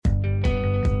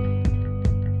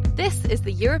This is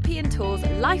the European Tour's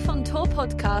Life on Tour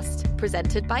podcast,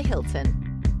 presented by Hilton.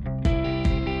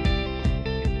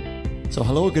 So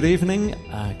hello, good evening,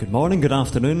 good morning, good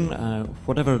afternoon,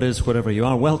 whatever it is, wherever you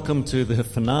are. Welcome to the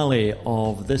finale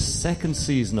of this second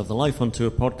season of the Life on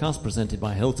Tour podcast presented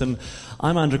by Hilton.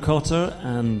 I'm Andrew Cotter,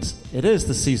 and it is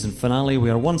the season finale. We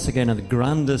are once again in the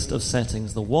grandest of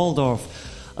settings, the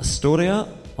Waldorf Astoria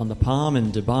on the Palm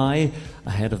in Dubai,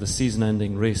 ahead of the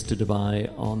season-ending race to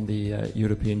Dubai on the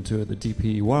European Tour, the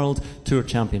DP World Tour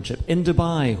Championship in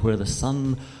Dubai, where the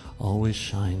sun always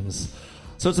shines.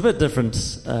 So it's a bit different.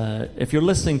 If you're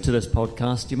listening to this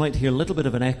podcast, you might hear a little bit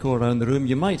of an echo around the room.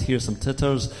 You might hear some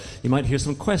titters. You might hear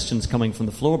some questions coming from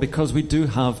the floor because we do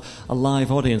have a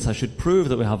live audience. I should prove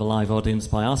that we have a live audience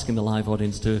by asking the live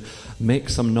audience to make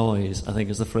some noise, I think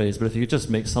is the phrase. But if you could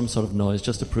just make some sort of noise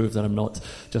just to prove that I'm not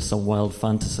just some wild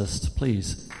fantasist,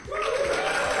 please.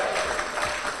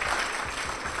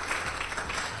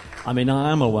 I mean,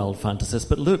 I am a wild fantasist,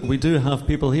 but look, we do have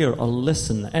people here. I'll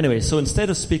listen. Anyway, so instead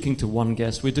of speaking to one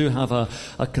guest, we do have a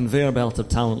conveyor belt of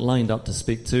talent lined up to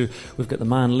speak to. We've got the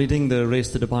man leading the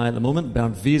race to Dubai at the moment,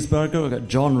 Bernd Wiesberger. We've got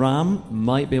Jon Rahm,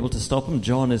 might be able to stop him.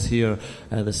 John is here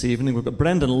this evening. We've got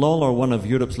Brendan Lawlor, one of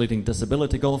Europe's leading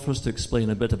disability golfers, to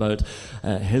explain a bit about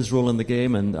his role in the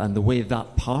game and the way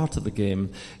that part of the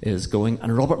game is going.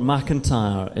 And Robert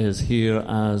McIntyre is here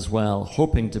as well,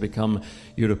 hoping to become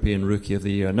European Rookie of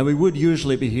the Year. Now, we would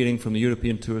usually be hearing from the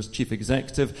European Tour's Chief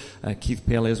Executive, Keith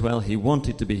Paley, as well. He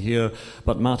wanted to be here,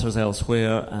 but matters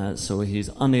elsewhere, so he's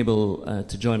unable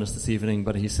to join us this evening,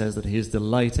 but he says that he is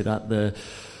delighted at the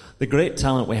great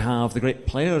talent we have, the great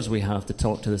players we have to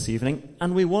talk to this evening,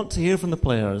 and we want to hear from the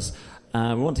players.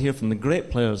 We want to hear from the great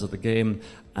players of the game,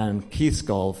 and Keith's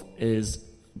golf is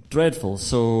dreadful,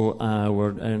 so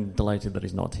we're delighted that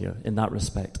he's not here in that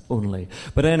respect only.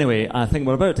 But anyway, I think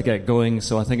we're about to get going,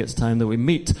 so I think it's time that we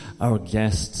meet our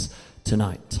guests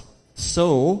tonight.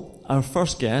 So, our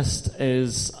first guest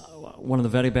is one of the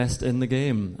very best in the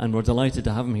game, and we're delighted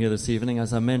to have him here this evening.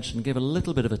 As I mentioned, gave a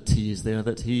little bit of a tease there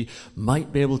that he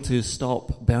might be able to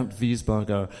stop Bernd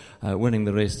Wiesberger winning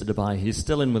the race to Dubai. He's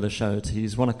still in with a shout.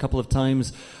 He's won a couple of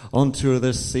times on tour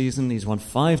this season. He's won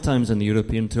 5 times in the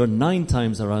European Tour, 9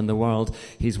 times around the world.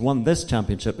 He's won this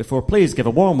championship before. Please give a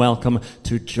warm welcome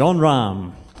to Jon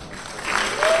Rahm.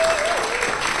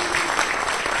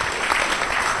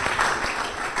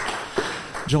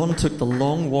 John took the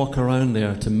long walk around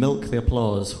there to milk the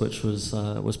applause, which was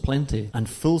plenty and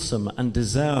fulsome and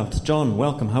deserved. John,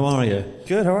 welcome. How are you?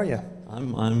 Good. How are you?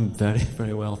 I'm very,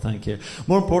 very well, thank you.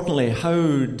 More importantly,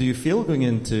 how do you feel going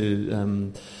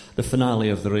into the finale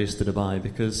of the race to Dubai?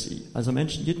 Because, as I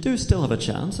mentioned, you do still have a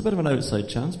chance, a bit of an outside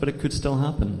chance, but it could still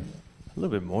happen. A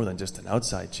little bit more than just an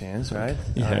outside chance, right?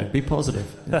 Yeah, be positive.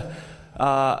 Yeah.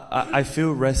 I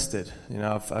feel rested. You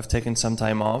know, I've taken some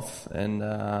time off, and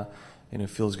it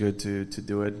feels good to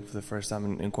do it for the first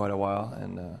time in quite a while,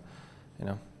 and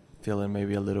feeling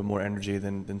maybe a little more energy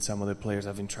than some of the players.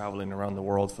 I've been traveling around the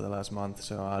world for the last month,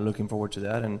 so looking forward to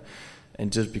that,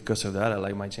 and just because of that, I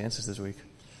like my chances this week.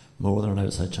 More than an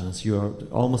outside chance. You are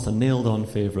almost a nailed-on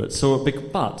favourite.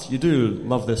 But you do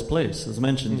love this place. As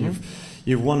mentioned, Mm-hmm.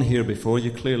 you've won here before.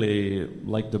 You clearly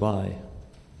like Dubai.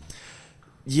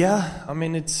 Yeah, I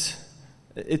mean it's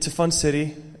a fun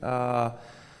city.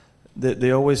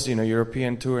 They always,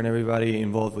 European Tour and everybody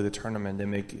involved with the tournament, they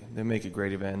make a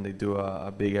great event. They do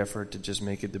a big effort to just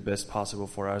make it the best possible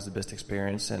for us, the best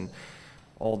experience, and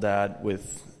all that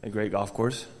with a great golf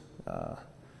course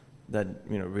that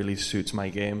really suits my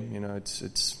game.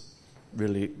 It's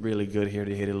really, really good here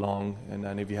to hit it long, and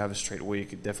then if you have a straight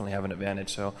week, you definitely have an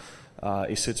advantage. So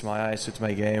it suits my eye, suits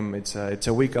my game. It's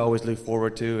a week I always look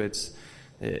forward to.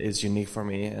 It's unique for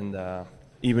me, and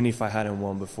even if I hadn't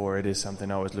won before, it is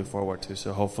something I always look forward to.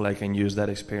 So hopefully I can use that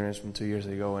experience from 2 years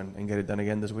ago and get it done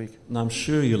again this week. Now, I'm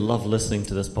sure you love listening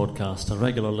to this podcast, a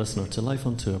regular listener to Life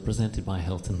on Tour presented by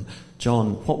Hilton.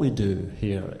 John, what we do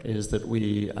here is that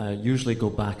we usually go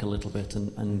back a little bit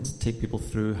and take people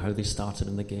through how they started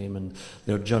in the game and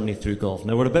their journey through golf.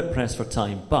 Now, we're a bit pressed for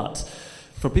time, but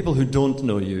for people who don't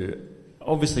know you,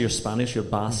 obviously you're Spanish, you're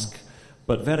Basque,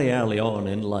 but very early on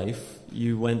in life,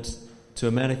 you went to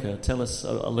America. Tell us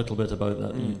a little bit about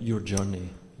that, your journey.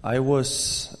 I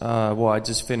was, I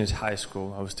just finished high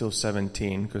school. I was still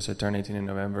 17 because I turned 18 in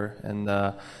November. And,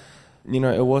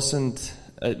 it wasn't,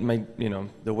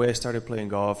 the way I started playing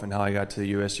golf and how I got to the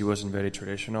U.S., it wasn't very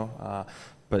traditional.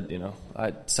 But,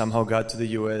 I somehow got to the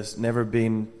U.S., never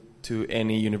been to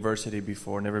any university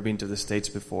before, never been to the States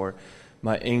before.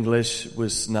 My English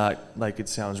was not like it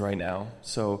sounds right now.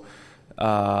 So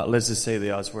let's just say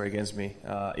the odds were against me.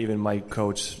 Even my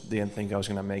coach didn't think I was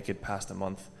going to make it past a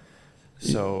month.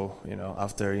 So,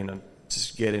 after,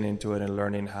 just getting into it and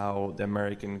learning how the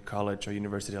American college or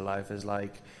university life is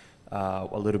like,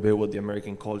 a little bit what the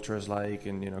American culture is like,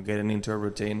 and, getting into a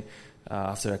routine.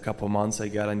 After a couple months, I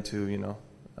got into,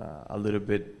 a little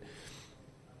bit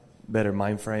better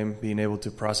mind frame, being able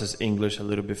to process English a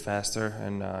little bit faster,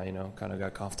 and, kind of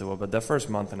got comfortable. But that first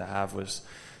month and a half was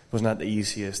not the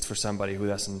easiest for somebody who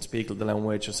doesn't speak the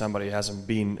language or somebody who hasn't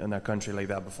been in a country like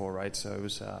that before, right? So it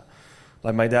was,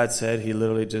 like my dad said, he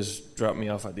literally just dropped me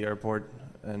off at the airport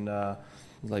and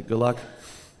like, good luck.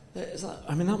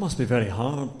 That must be very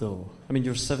hard, though.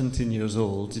 You're 17 years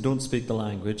old, you don't speak the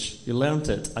language. You learnt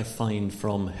it, I find,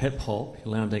 from hip-hop.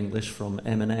 You learned English from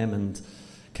Eminem and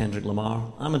Kendrick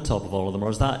Lamar. I'm on top of all of them. Or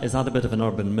is that a bit of an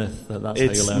urban myth that's how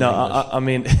you learn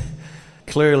English?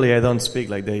 Clearly I don't speak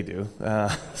like they do.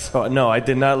 So, no, I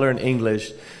did not learn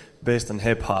English based on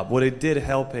hip-hop. What it did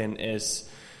help in is,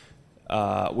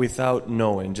 without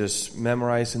knowing, just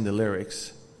memorizing the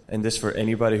lyrics. And this for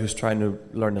anybody who's trying to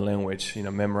learn the language,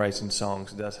 memorizing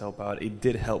songs does help out. It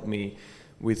did help me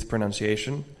with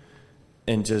pronunciation,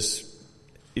 and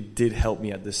it did help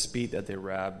me at the speed that they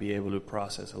rap, be able to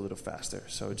process a little faster.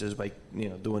 So just by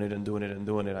doing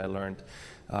it, I learned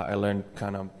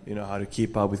kind of how to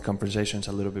keep up with conversations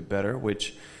a little bit better,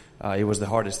 which it was the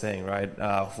hardest thing, right?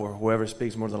 For whoever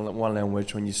speaks more than one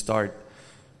language, when you start,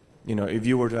 if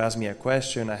you were to ask me a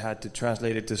question, I had to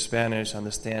translate it to Spanish,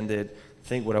 understand it,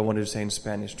 think what I wanted to say in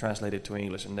Spanish, translate it to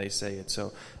English, and they say it.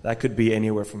 So that could be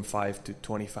anywhere from 5 to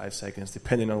 25 seconds,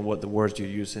 depending on what the words you're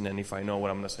using and if I know what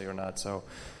I'm going to say or not. So,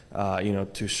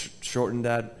 to shorten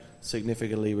that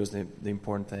significantly was the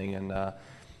important thing. And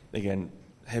again,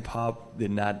 hip-hop did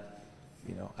not,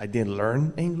 I didn't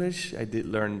learn English. I did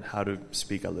learn how to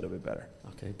speak a little bit better.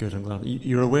 Okay, good. I'm glad.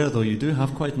 You're aware, though, you do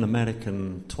have quite an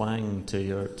American twang to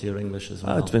your English as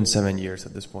well. It's been 7 years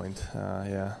at this point,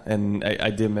 yeah. And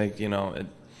I did make,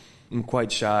 I'm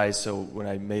quite shy, so when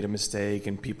I made a mistake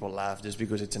and people laugh just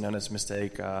because it's an honest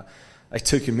mistake, I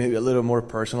took it maybe a little more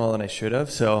personal than I should have.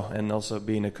 So, and also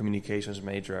being a communications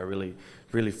major, I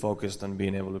really focused on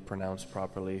being able to pronounce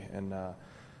properly, and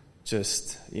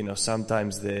just,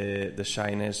 sometimes the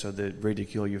shyness or the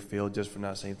ridicule you feel just for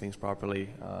not saying things properly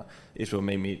is what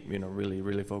made me,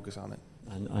 really focus on it.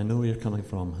 And I know where you're coming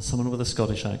from. As someone with a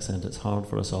Scottish accent, it's hard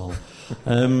for us all.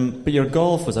 But your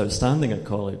golf was outstanding at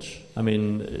college.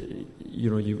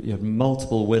 You had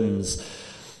multiple wins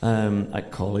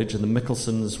at college, and the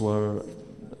Mickelsons were,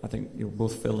 I think,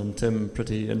 both Phil and Tim,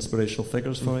 pretty inspirational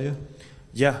figures for you.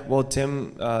 Yeah, well,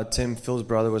 Tim, Phil's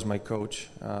brother, was my coach,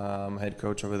 head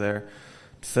coach over there.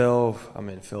 Phil,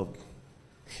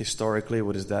 historically,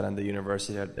 with his dad and the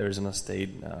university at Arizona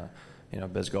State,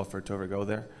 best golfer to ever go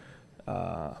there.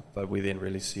 But we didn't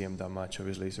really see him that much.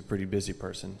 Obviously, he's a pretty busy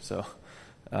person. So,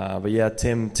 but yeah,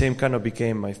 Tim kind of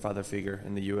became my father figure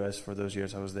in the U.S. for those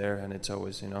years I was there, and it's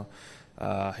always,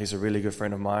 he's a really good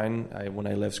friend of mine. When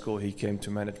I left school, he came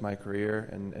to manage my career,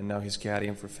 and now he's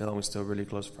caddying for Phil, and we're still really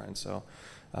close friends. So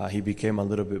he became a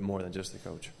little bit more than just a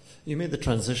coach. You made the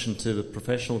transition to the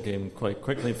professional game quite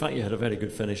quickly. In fact, you had a very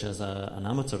good finish as an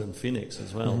amateur in Phoenix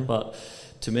as well. Mm-hmm. But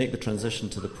to make the transition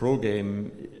to the pro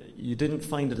game, you didn't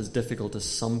find it as difficult as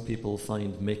some people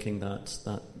find making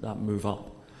that move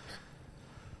up?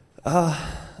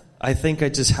 I think I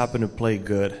just happened to play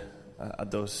good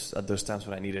at those times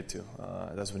when I needed to.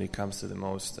 That's when it comes to the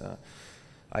most.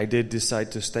 I did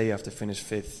decide to stay after finish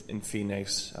 5th in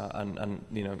Phoenix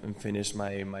and finish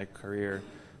my career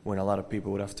when a lot of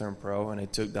people would have turned pro, and I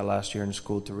took that last year in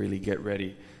school to really get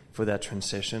ready for that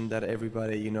transition that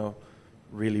everybody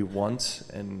really wants,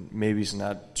 and maybe is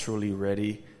not truly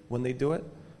ready when they do it,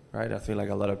 right? I feel like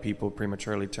a lot of people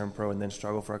prematurely turn pro and then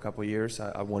struggle for a couple of years.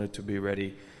 I wanted to be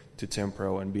ready to turn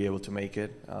pro and be able to make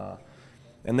it.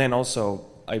 And then also,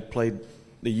 I played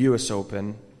the U.S.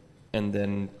 Open, and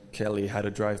then Kelly had to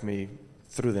drive me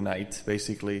through the night,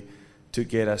 basically, to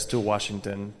get us to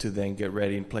Washington to then get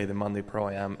ready and play the Monday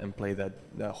Pro-Am and play that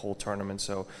whole tournament.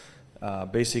 So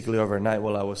basically overnight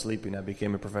while I was sleeping, I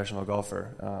became a professional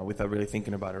golfer without really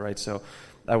thinking about it, right? So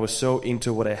I was so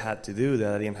into what I had to do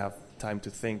that I didn't have time to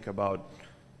think about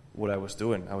what I was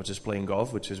doing. I was just playing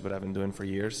golf, which is what I've been doing for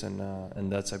years,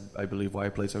 and that's, I believe, why I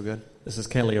played so good. This is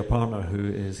Kelly, your partner, who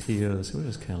is here. Where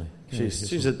is Kelly?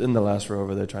 She's in the last row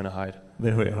over there trying to hide.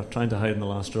 There we are, trying to hide in the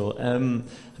last row.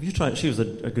 Have you tried? She was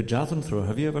a good javelin thrower.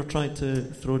 Have you ever tried to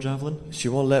throw javelin? She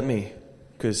won't let me,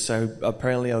 because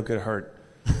apparently I'll get hurt.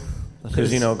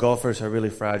 Because, golfers are really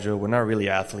fragile. We're not really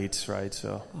athletes, right?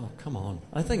 So. Oh, come on.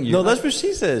 I think you... No, that's what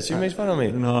she says. She makes fun of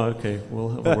me. No, okay. We'll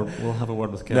have a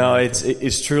word with Kevin. No,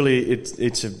 it's truly...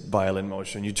 It's a violent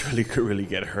motion. You truly could really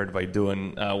get hurt by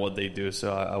doing what they do.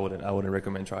 So I wouldn't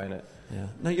recommend trying it. Yeah.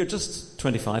 Now, you're just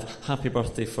 25. Happy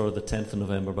birthday for the 10th of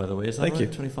November, by the way. Is that Thank right? you.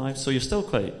 25. So you're still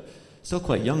quite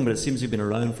young, but it seems you've been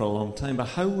around for a long time. But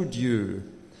how would you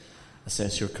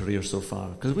assess your career so far?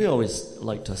 Because we always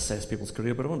like to assess people's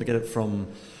career, but I want to get it from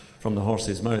the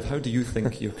horse's mouth. How do you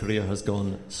think your career has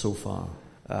gone so far?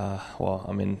 Well,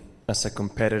 I mean, as a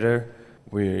competitor,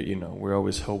 we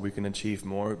always hope we can achieve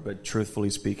more. But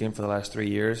truthfully speaking, for the last 3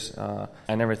 years,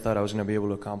 I never thought I was going to be able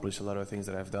to accomplish a lot of things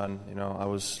that I've done. I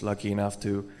was lucky enough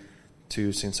to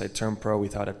since I turned pro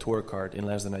without a tour card, in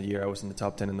less than a year, I was in the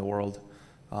top 10 in the world.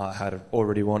 I had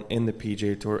already won in the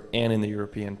PGA Tour and in the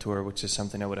European Tour, which is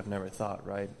something I would have never thought,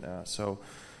 right? So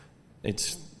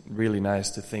it's really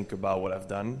nice to think about what I've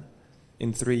done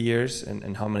in 3 years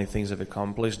and how many things I've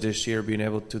accomplished. This year, being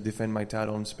able to defend my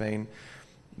title in Spain,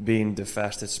 being the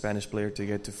fastest Spanish player to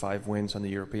get to 5 wins on the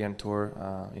European Tour,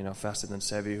 faster than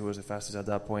Seve, who was the fastest at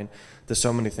that point. There's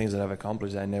so many things that I've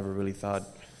accomplished that I never really thought,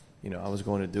 I was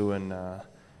going to do, and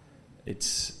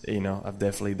it's, I've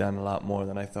definitely done a lot more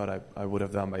than I thought I would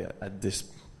have done at this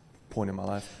point in my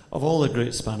life. Of all the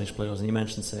great Spanish players, and you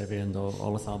mentioned Seve and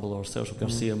Olazabal or Sergio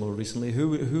Garcia more recently,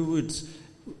 who would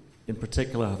in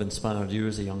particular have inspired you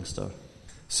as a youngster?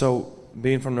 So,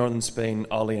 being from northern Spain,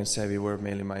 Oli and Seve were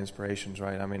mainly my inspirations,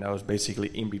 right? I mean, I was basically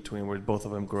in between where both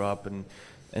of them grew up and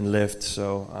lived,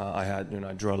 so I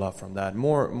drew a lot from that.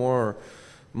 More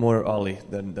Oli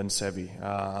than Seve.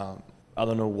 I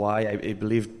don't know why. I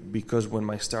believe because when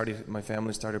my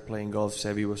family started playing golf,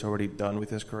 Seve was already done with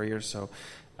his career, so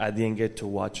I didn't get to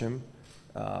watch him,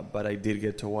 but I did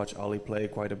get to watch Oli play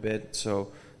quite a bit,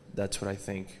 so that's what I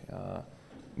think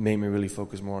made me really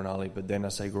focus more on Oli. But then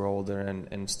as I grew older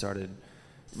and started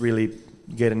really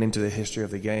getting into the history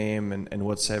of the game and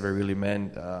what Seve really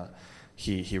meant,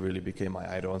 he really became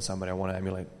my idol and somebody I want to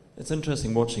emulate. It's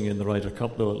interesting watching you in the Ryder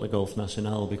Cup, though, at Le Golf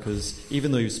National, because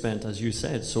even though you spent, as you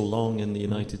said, so long in the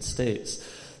United States,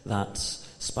 that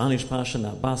Spanish passion,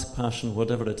 that Basque passion,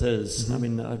 whatever it is, I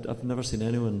mean, I've never seen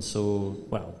anyone so,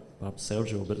 well, perhaps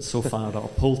Sergio, but it's so fired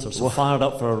up, Poulter, so fired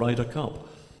up for a Ryder Cup.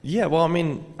 Yeah, well, I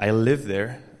mean, I live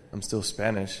there. I'm still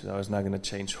Spanish. That was not going to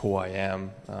change who I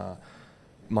am.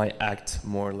 Might act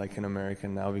more like an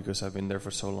American now because I've been there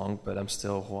for so long, but I'm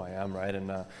still who I am, right? And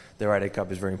the Ryder Cup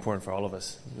is very important for all of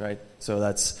us, right? So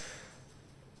that's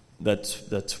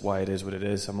why it is what it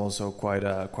is. I'm also quite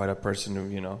a person who,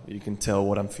 you can tell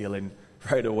what I'm feeling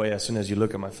right away as soon as you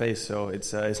look at my face. So it's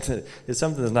something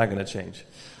that's not going to change.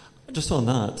 Just on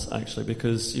that, actually,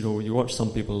 because you watch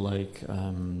some people like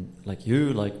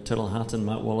you, like Tyrrell Hatton,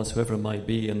 Matt Wallace, whoever it might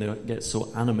be, and they get so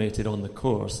animated on the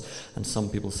course, and some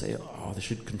people say, "Oh, they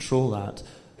should control that."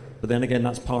 But then again,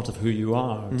 that's part of who you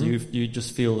are. Mm-hmm. Do you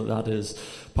just feel that is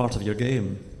part of your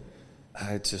game?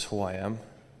 It's just who I am.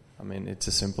 I mean, it's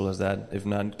as simple as that. If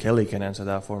not, Kelly can answer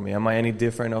that for me. Am I any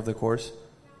different off the course?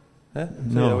 Yeah?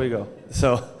 No. There we go.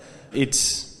 So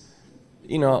it's.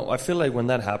 I feel like when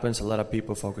that happens, a lot of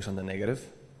people focus on the negative,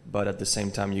 but at the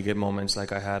same time, you get moments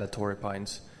like I had at Torrey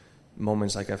Pines,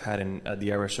 moments like I've had at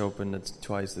the Irish Open, that's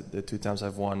twice, the 2 times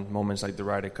I've won, moments like the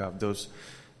Ryder Cup, those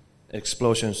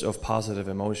explosions of positive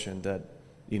emotion that,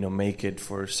 make it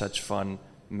for such fun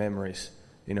memories.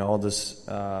 All those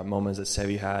moments that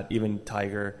Seve had, even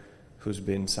Tiger, who's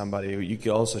been somebody who you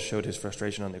could also showed his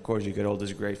frustration on the course. You get all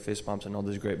these great fist bumps and all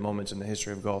these great moments in the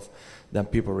history of golf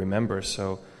that people remember.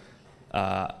 So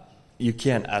you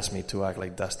can't ask me to act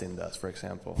like Dustin does, for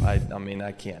example. I mean,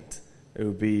 I can't. It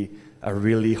would be a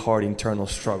really hard internal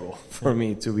struggle for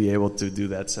me to be able to do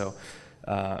that. So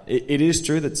it is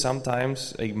true that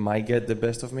sometimes it might get the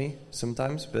best of me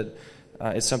sometimes, but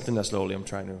it's something that slowly I'm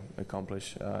trying to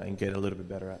accomplish and get a little bit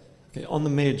better at. Okay, on the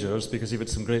majors, because you've had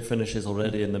some great finishes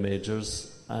already in the majors,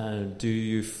 do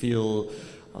you feel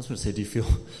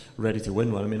ready to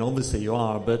win one? I mean, obviously you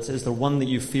are, but is there one that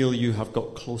you feel you have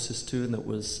got closest to and that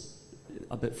was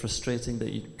a bit frustrating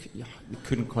that you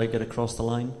couldn't quite get across the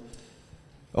line?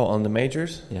 Oh, on the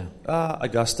majors? Yeah.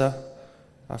 Augusta.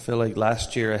 I feel like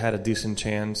last year I had a decent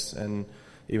chance, and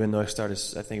even though I started,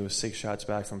 I think it was 6 shots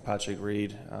back from Patrick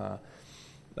Reed,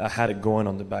 I had it going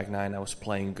on the back 9. I was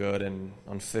playing good, and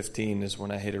on 15 is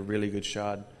when I hit a really good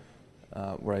shot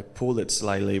where I pulled it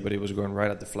slightly, but it was going right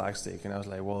at the flagstick, and I was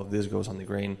like, well, if this goes on the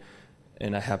green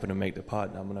and I happen to make the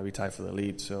putt, I'm going to be tied for the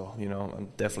lead, so, I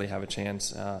definitely have a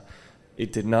chance.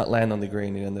 It did not land on the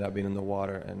green. It ended up being in the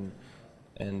water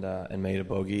and made a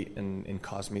bogey and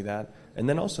cost me that. And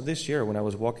then also this year when I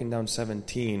was walking down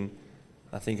 17,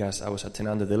 I think I was at 10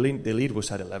 under. The lead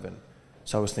was at 11.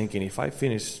 So I was thinking, if I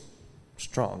finish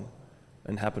strong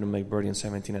and happen to make birdie in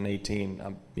 17 and 18,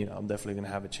 I'm definitely going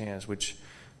to have a chance, which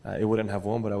it wouldn't have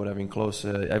won, but I would have been close.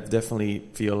 I definitely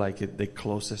feel like the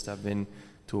closest I've been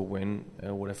to a win,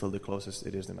 what I feel the closest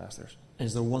it is the Masters.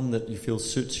 Is there one that you feel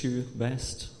suits you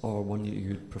best, or one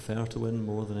you'd prefer to win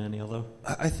more than any other?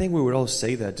 I think we would all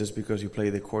say that just because you play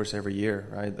the course every year,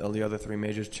 right? All the other 3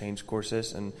 majors change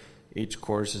courses, and each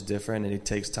course is different, and it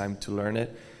takes time to learn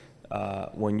it.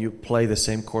 When you play the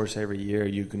same course every year,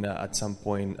 you can at some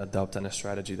point adopt a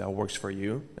strategy that works for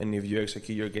you, and if you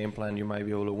execute your game plan, you might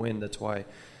be able to win. That's why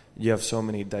you have so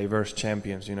many diverse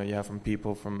champions. You have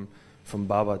people from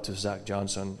Baba to Zach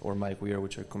Johnson or Mike Weir,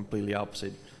 which are completely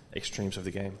opposite extremes of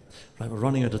the game. Right, we're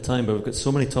running out of time, but we've got so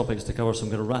many topics to cover, so I'm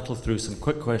going to rattle through some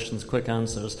quick questions, quick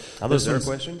answers. Are those their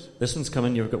questions? This one's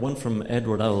coming. You've got one from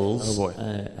Edward Owls. Oh boy.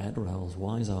 Edward Owls,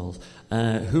 wise Owls.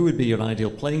 Who would be your ideal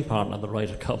playing partner at the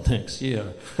Ryder Cup next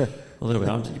year? Well, there we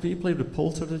are. You played with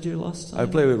Poulter, did you, last time? I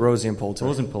played with Rosie and Poulter.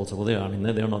 Rosie and Poulter, well,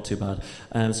 they're not too bad.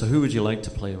 So who would you like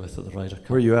to play with at the Ryder Cup?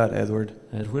 Where are you at, Edward?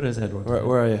 Where is Edward?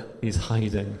 Where are you? He's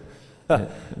hiding.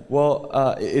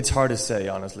 Well, it's hard to say,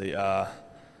 honestly.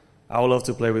 I would love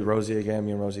to play with Rosie again.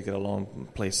 Me and Rosie get along,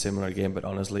 play a similar game, but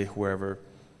honestly, whoever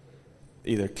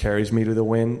either carries me to the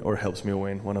win or helps me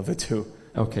win, one of the two.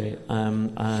 Okay,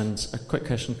 and a quick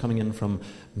question coming in from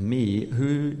me.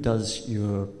 Who does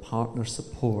your partner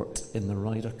support in the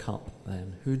Ryder Cup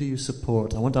then? Who do you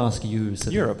support? I want to ask you.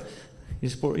 Europe. You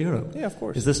support Europe? Yeah, of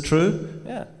course. Is this true?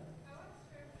 Yeah.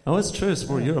 Oh, it's true.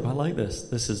 Support Europe. I like this.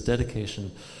 This is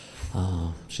dedication.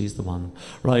 Ah, she's the one.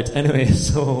 Right, anyway,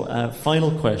 so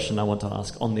final question I want to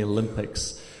ask on the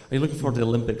Olympics. Are you looking forward to the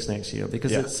Olympics next year?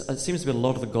 Because it seems to be a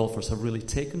lot of the golfers have really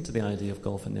taken to the idea of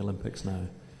golf in the Olympics now.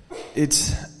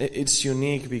 It's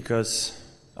unique because,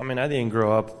 I didn't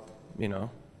grow up,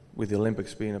 with the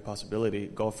Olympics being a possibility.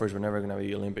 Golfers were never going to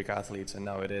be Olympic athletes, and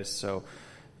now it is. So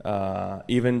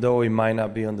even though it might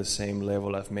not be on the same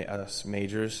level as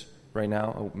majors right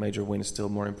now, a major win is still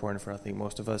more important for, I think,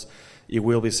 most of us. It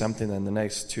will be something that in the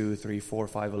next 2, 3, 4,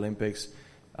 5 Olympics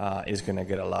is going to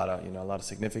get a lot of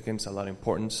significance, a lot of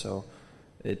importance. So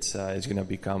it's going to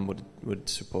become what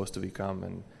it's supposed to become,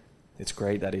 and it's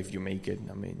great that if you make it,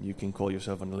 you can call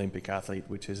yourself an Olympic athlete,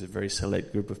 which is a very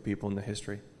select group of people in the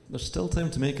history. There's still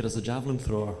time to make it as a javelin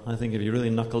thrower. I think if you really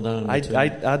knuckle down.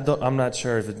 I'm not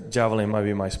sure if javelin might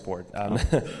be my sport.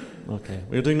 Okay,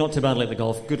 we're doing not too badly at the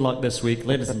golf. Good luck this week,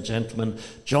 ladies and gentlemen.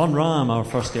 Jon Rahm, our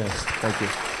first guest. Thank you.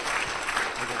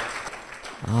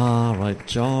 Right,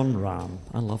 Jon Rahm.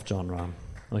 I love Jon Rahm.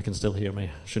 I can still hear me.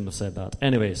 Shouldn't have said that.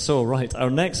 Anyway, so right, our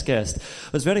next guest.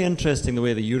 It was very interesting the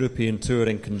way the European Tour,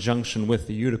 in conjunction with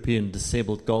the European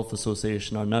Disabled Golf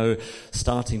Association, are now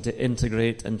starting to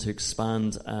integrate and to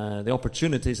expand the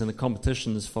opportunities and the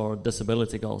competitions for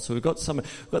disability golf. So we've got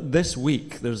this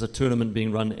week. There's a tournament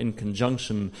being run in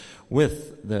conjunction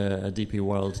with the DP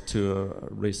World Tour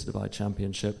Race to Dubai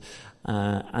Championship.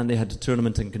 And they had a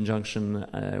tournament in conjunction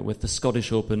with the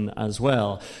Scottish Open as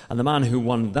well. And the man who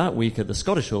won that week at the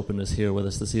Scottish Open is here with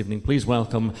us this evening. Please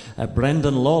welcome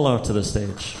Brendan Lawler to the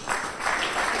stage.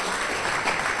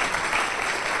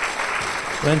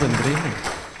 Brendan, good evening.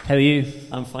 How are you?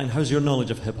 I'm fine. How's your knowledge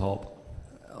of hip-hop?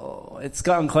 Oh, it's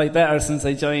gotten quite better since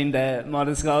I joined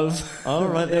Modest Golf. All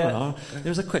right, there we are.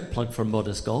 There's a quick plug for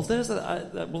Modest Golf.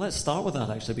 Well, let's start with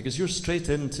that, actually, because you're straight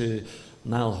into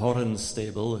Niall Horan's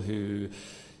stable, who,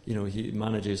 he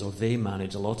manages, or they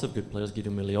manage a lot of good players,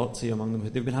 Guido Migliozzi among them.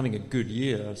 They've been having a good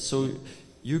year. So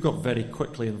you got very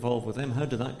quickly involved with them. How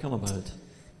did that come about?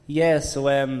 Yeah, so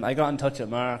I got in touch with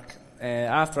Mark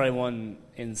after I won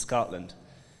in Scotland.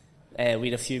 We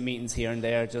had a few meetings here and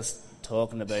there, just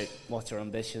talking about what's your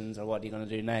ambitions or what are you going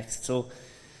to do next. So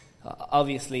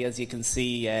obviously, as you can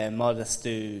see, Modest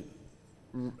do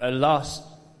a lot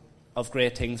of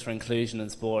great things for inclusion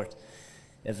in sport.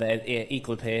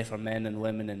 Equal pay for men and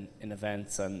women in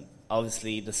events, and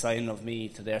obviously the signing of me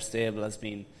to their stable has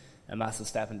been a massive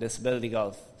step in disability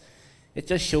golf. It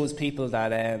just shows people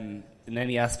that in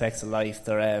any aspects of life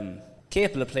they're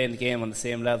capable of playing the game on the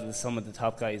same level as some of the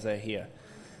top guys out here,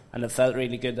 and it felt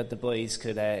really good that the boys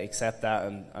could accept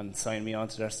that and sign me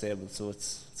onto their stable, so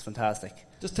it's fantastic.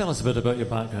 Just tell us a bit about your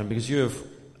background, because you have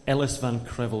Ellis Van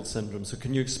Creveld syndrome. So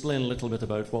can you explain a little bit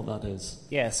about what that is?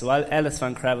 Yeah, so Ellis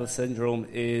Van Creveld syndrome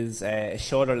is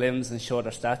shorter limbs and shorter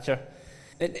stature.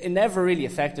 It never really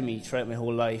affected me throughout my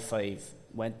whole life. I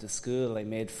went to school, I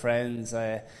made friends,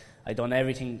 I done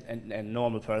everything a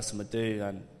normal person would do,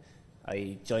 and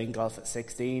I joined golf at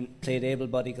 16, played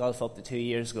able-bodied golf up to 2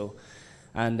 years ago,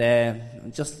 and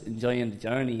I'm just enjoying the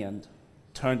journey and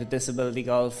turned to disability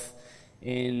golf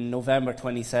in November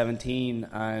 2017,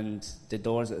 and the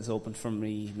doors that has opened for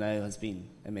me now has been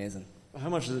amazing. How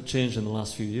much has it changed in the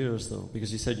last few years, though?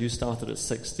 Because you said you started at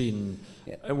 16.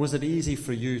 Yeah. Was it easy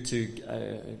for you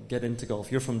to get into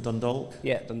golf? You're from Dundalk?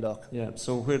 Yeah, Dundalk. Yeah,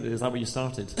 so is that where you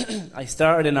started? I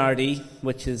started in RD,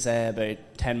 which is about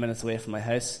 10 minutes away from my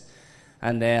house,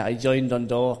 and I joined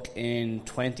Dundalk in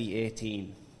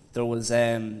 2018. There was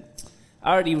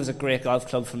RD was a great golf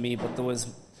club for me, but there was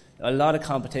a lot of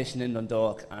competition in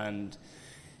Dundalk, and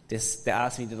they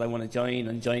asked me did I want to join,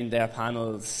 and joined their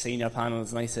panels, senior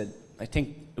panels, and I said I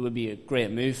think it would be a great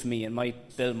move for me and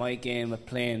might build my game of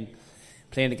playing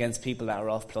against people that are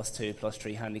off +2,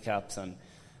 +3 handicaps,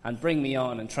 and bring me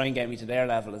on and try and get me to their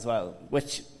level as well,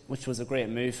 which was a great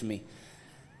move for me.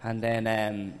 And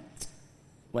then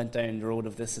went down the road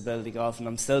of disability golf, and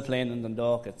I'm still playing in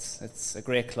Dundalk. It's a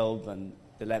great club, and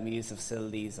they let me use the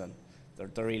facilities, and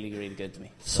they're really, really good to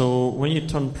me. So when you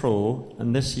turned pro,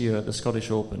 and this year at the Scottish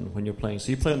Open, when you're playing,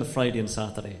 so you play on the Friday and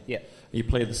Saturday? Yeah. You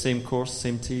played the same course,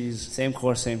 same tees? Same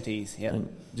course, same tees, yeah.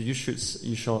 And did you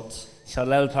shot? Shot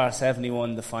level par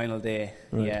 71 the final day.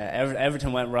 Right. Yeah,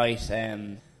 everything went right.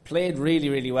 Played really,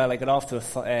 really well. I got off to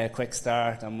a quick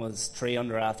start and was 3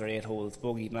 under after 8 holes,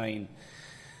 bogeyed 9,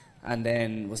 and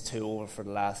then was 2 over for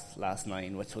the last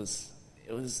 9, which was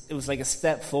it was like a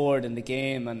step forward in the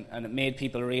game, and it made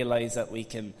people realise that we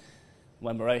can,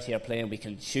 when we're out here playing, we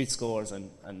can shoot scores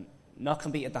and not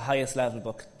compete at the highest level,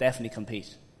 but definitely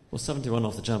compete. Well, 71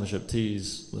 off the championship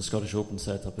tees, the Scottish Open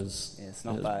setup it's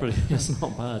not bad. It's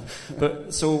not bad.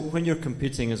 But so when you're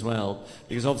competing as well,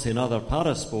 because obviously in other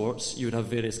para sports you would have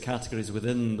various categories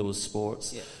within those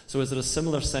sports. Yeah. So is there a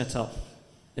similar setup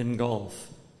in golf?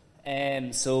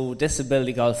 So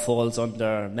disability golf falls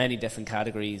under many different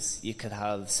categories. You could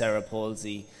have cerebral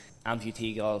palsy,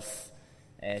 amputee golf,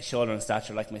 shoulder and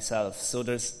stature like myself. So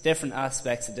there's different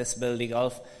aspects of disability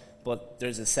golf, but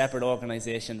there's a separate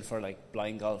organisation for like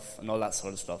blind golf and all that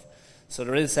sort of stuff. So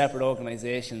there is separate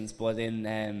organisations, but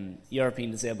in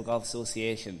European Disabled Golf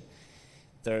Association,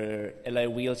 they allow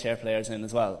wheelchair players in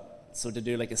as well. So they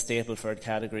do like a Stapleford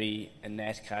category, a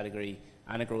net category,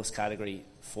 and a gross category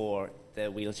for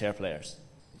the wheelchair players.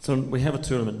 So we have a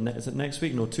tournament, is it next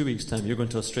week? No, 2 weeks' time. You're going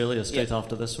to Australia straight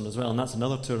after this one as well, and that's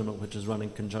another tournament which is run in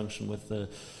conjunction with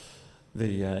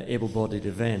the able-bodied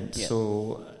event. Yeah.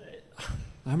 So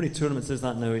how many tournaments is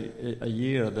that now a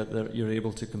year that you're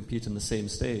able to compete in the same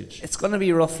stage? It's going to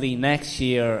be roughly next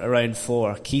year around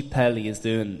 4. Keith Pelly is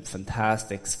doing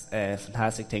fantastic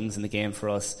things in the game for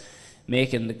us,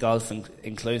 making the golf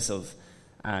inclusive,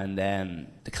 and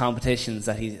the competitions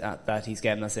that he's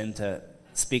getting us into.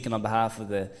 Speaking on behalf of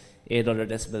the 8 other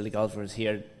disability golfers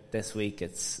here this week,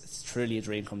 it's truly a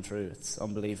dream come true. It's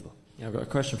unbelievable. Yeah, I've got a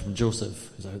question from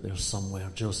Joseph, who's out there somewhere.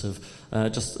 Joseph,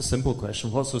 just a simple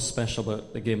question. What's so special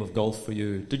about the game of golf for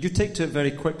you? Did you take to it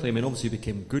very quickly? I mean, obviously you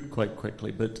became good quite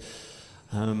quickly, but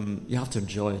you have to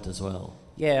enjoy it as well.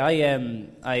 Yeah,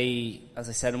 I as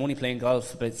I said, I'm only playing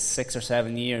golf about 6 or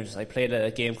 7 years. I played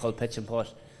a game called Pitch and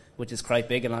Putt, which is quite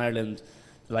big in Ireland.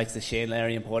 The likes of Shane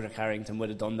Larry and Porter Carrington would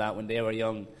have done that when they were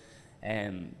young.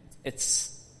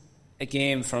 It's a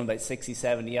game from about 60,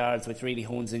 70 yards, which really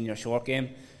hones in your short game,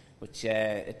 which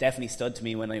it definitely stood to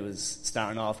me when I was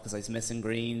starting off because I was missing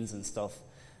greens and stuff,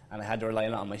 and I had to rely a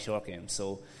lot on my short game.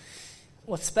 So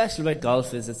what's special about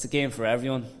golf is it's a game for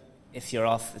everyone. If you're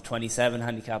off a 27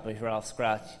 handicap, or if you're off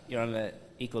scratch, you're on an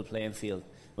equal playing field,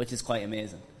 which is quite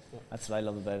amazing. That's what I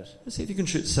love about it. Let's see if you can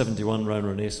shoot 71 round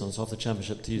Renaissance off the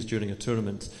championship tees during a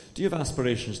tournament. Do you have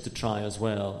aspirations to try as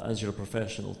well, as you're a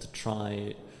professional, to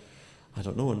try, I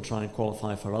don't know, and try and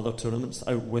qualify for other tournaments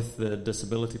out with the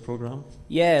disability programme?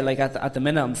 Yeah, like at the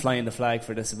minute I'm flying the flag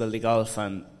for disability golf,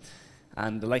 and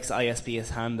the likes of ISPS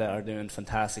Handa are doing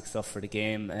fantastic stuff for the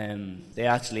game. They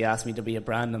actually asked me to be a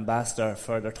brand ambassador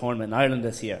for their tournament in Ireland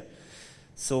this year.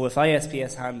 So if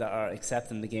ISPS Handa are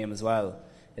accepting the game as well,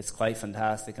 it's quite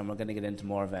fantastic, and we're going to get into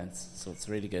more events, so it's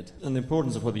really good. And the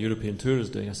importance of what the European Tour is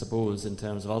doing, I suppose, in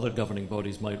terms of other governing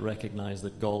bodies might recognise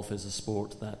that golf is a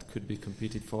sport that could be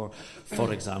competed for.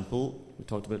 For example, we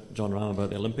talked about John Ram about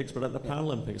the Olympics, but at the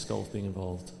Paralympics, golf being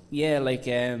involved. Yeah, like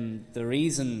the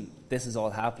reason this is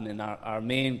all happening, our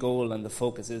main goal and the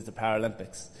focus is the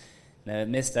Paralympics. Now, I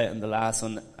missed out on the last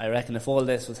one. I reckon if all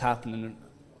this was happening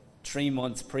 3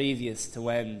 months previous to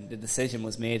when the decision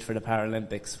was made for the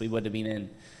Paralympics, we would have been in,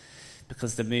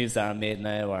 because the moves that are made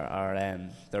now are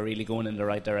they're really going in the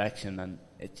right direction, and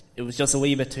it was just a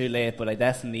wee bit too late, but I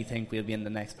definitely think we'll be in the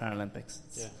next Paralympics.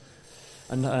 Yeah.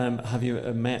 And have you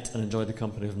met and enjoyed the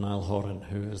company of Niall Horan,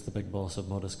 who is the big boss of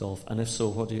Modest Golf? And if so,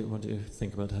 what do you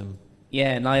think about him?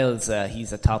 Yeah, Niles,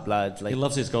 he's a top lad. He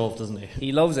loves his golf, doesn't he?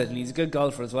 He loves it, and he's a good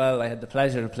golfer as well. I had the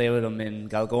pleasure to play with him in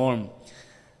Galgorm.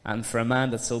 And for a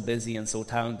man that's so busy and so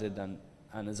talented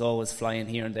and is always flying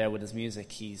here and there with his music,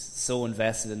 he's so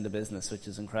invested in the business, which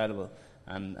is incredible.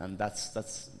 And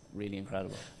that's really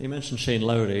incredible. You mentioned Shane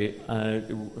Lowry.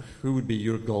 Who would be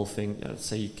your golfing,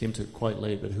 say you came to it quite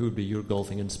late, but who would be your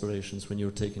golfing inspirations when you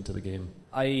were taken to the game?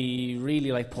 I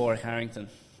really like Padraig Harrington.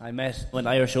 I met, when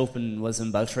Irish Open was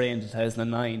in Baltray in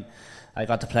 2009, I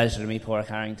got the pleasure to meet Padraig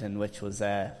Harrington, which was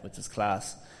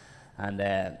class. And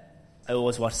I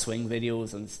always watch swing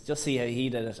videos and just see how he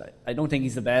did it. I don't think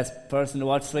he's the best person to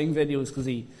watch swing videos because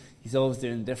he's always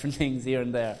doing different things here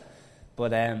and there.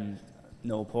 But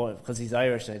no, because he's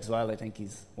Irish as well, I think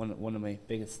he's one of my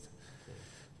biggest.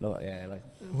 What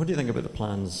do you think about the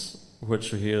plans,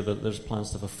 which we hear that there's plans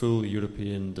to have a full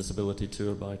European disability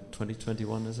tour by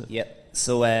 2021, is it? Yeah.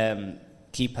 So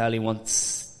Keith Pally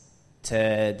wants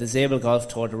to disable golf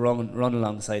tour to run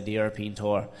alongside the European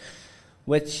tour,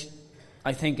 which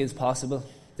I think is possible.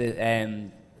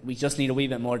 We just need a wee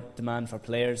bit more demand for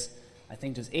players. I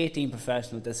think there's 18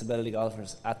 professional disability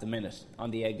golfers at the minute on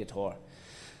the EDGA tour.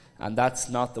 And that's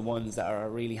not the ones that are a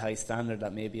really high standard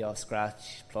that may be off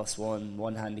scratch,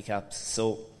 +1 handicaps.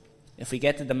 So if we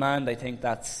get the demand, I think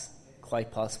that's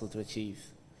quite possible to achieve.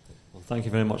 Well, thank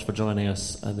you very much for joining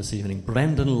us this evening.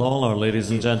 Brendan Lawler, ladies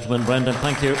and gentlemen. Brendan,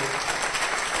 thank you.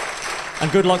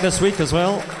 And good luck this week as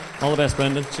well. All the best,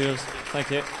 Brendan. Cheers.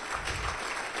 Thank you.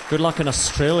 Good luck in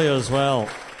Australia as well.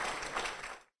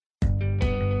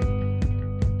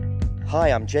 Hi,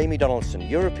 I'm Jamie Donaldson,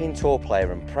 European Tour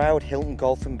player and proud Hilton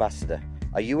Golf Ambassador.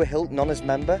 Are you a Hilton Honours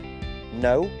member?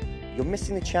 No? You're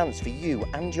missing the chance for you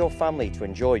and your family to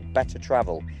enjoy better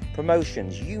travel,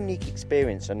 promotions, unique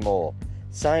experience and more.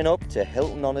 Sign up to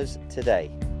Hilton Honours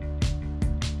today.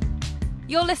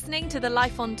 You're listening to the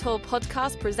Life on Tour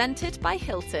podcast presented by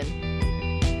Hilton.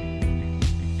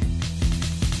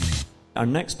 Our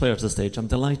next player to the stage, I'm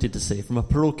delighted to say, from a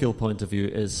parochial point of view,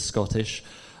 is Scottish.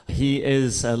 He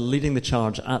is leading the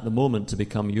charge at the moment to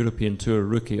become European Tour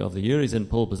Rookie of the Year. He's in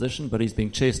pole position, but he's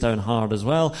being chased down hard as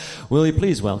well. Will you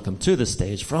please welcome to the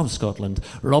stage from Scotland,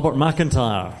 Robert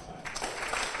McIntyre.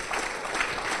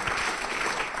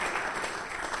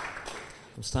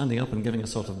 I'm standing up and giving a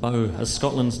sort of bow as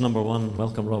Scotland's number one.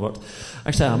 Welcome, Robert.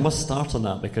 Actually, I must start on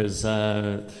that because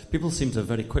people seem to have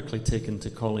very quickly taken to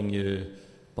calling you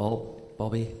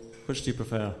Bobby. Which do you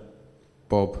prefer?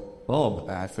 Bob.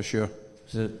 Bob? For sure.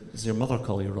 Does your mother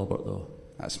call you Robert, though?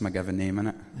 That's my given name,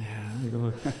 innit? Yeah, there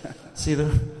you go. See, there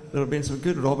have been some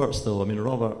good Roberts, though. I mean,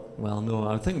 Robert, well, no,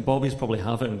 I think Bobbies probably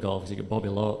have it in golf. You get Bobby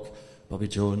Locke, Bobby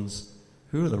Jones.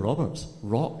 Who are the Roberts?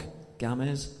 Rock,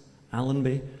 Gamez,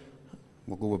 Allenby.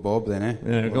 We'll go with Bob then, eh?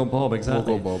 Yeah, go Bob,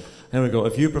 exactly. We'll go Bob. Here we go.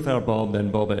 If you prefer Bob,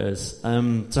 then Bob it is.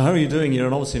 So how are you doing?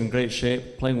 You're obviously in great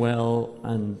shape, playing well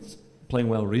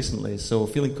recently. So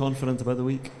feeling confident about the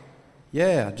week?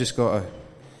 Yeah, I just got to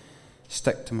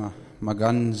stick to my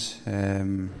guns.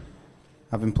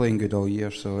 I've been playing good all year,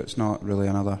 so it's not really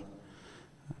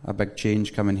a big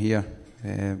change coming here.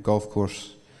 Golf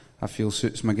course, I feel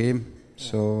suits my game,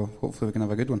 so hopefully we can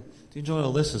have a good one. Do you enjoy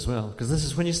all this as well? Because this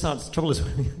is when you start. The trouble is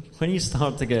when you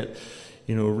start to get,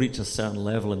 reach a certain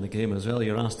level in the game as well.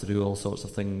 You're asked to do all sorts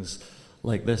of things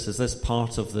like this. Is this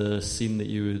part of the scene that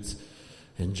you would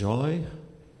enjoy?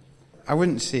 I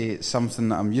wouldn't say it's something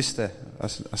that I'm used to.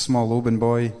 A small Oban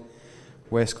boy,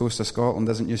 west coast of Scotland,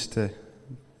 isn't used to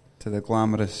the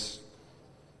glamorous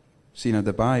scene of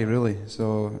Dubai, really.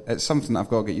 So it's something that I've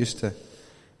got to get used to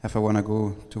if I want to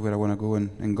go to where I want to go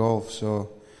in golf.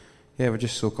 So yeah, we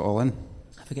just soak it all in.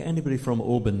 I forget anybody from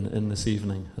Oban in this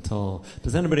evening at all.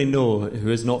 Does anybody know who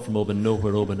is not from Oban know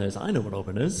where Oban is? I know where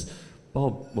Oban is.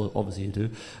 Bob, well, obviously you do.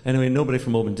 Anyway, nobody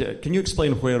from Oban. Can you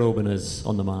explain where Oban is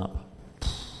on the map?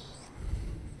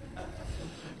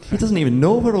 He doesn't even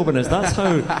know where Oban is. That's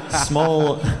how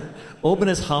small. Oban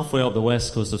is halfway up the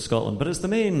west coast of Scotland, but it's the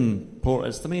main port.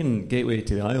 It's the main gateway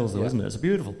to the Isles, though, isn't it? It's a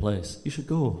beautiful place. You should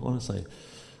go, honestly.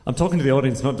 I'm talking to the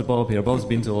audience, not to Bob here. Bob's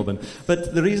been to Oban.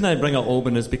 But the reason I bring up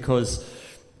Oban is because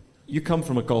you come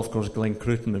from a golf course,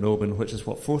 Glencruiton in Oban, which is,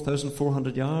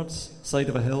 4,400 yards, side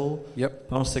of a hill? Yep.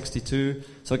 Par 62.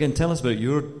 So again, tell us about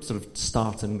your sort of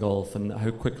start in golf and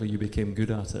how quickly you became good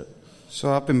at it.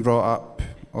 So I've been brought up,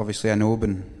 obviously, in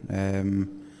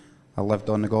Oban. I lived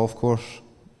on the golf course,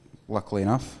 luckily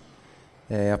enough.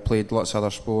 I played lots of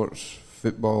other sports,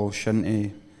 football,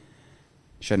 shinty.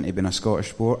 Shinty being a Scottish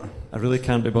sport. I really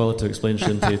can't be bothered to explain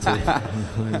shinty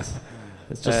to you.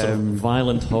 It's just sort of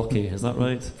violent hockey, is that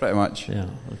right? Pretty much. Yeah,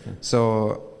 okay.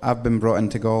 So I've been brought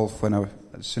into golf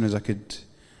as soon as I could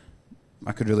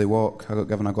I could really walk. I got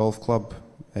given a golf club.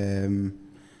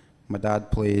 My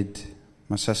dad played.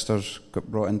 My sisters got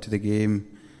brought into the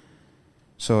game.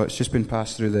 So it's just been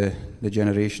passed through the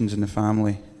generations in the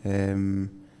family. And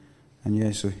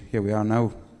yeah, so here we are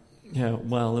now. Yeah,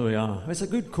 well, there we are. It's a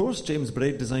good course, James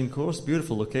Braid design course,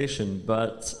 beautiful location.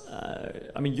 But,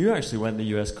 you actually went the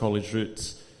US college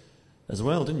route as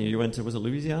well, didn't you? You went to, was it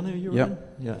Louisiana you were in?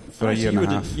 Yeah. For a year and a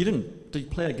half. Did you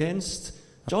play against?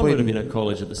 John would have been at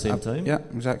college at the same time. Yeah,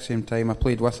 exact same time. I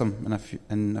played with him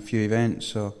in a few events,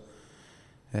 so...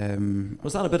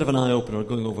 was that a bit of an eye-opener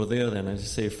going over there then, as you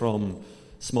say, from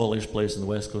smallish place in the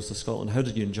west coast of Scotland? How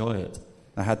did you enjoy it?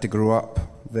 I had to grow up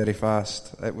very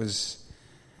fast. It was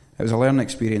a learning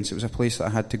experience. It was a place that I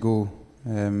had to go.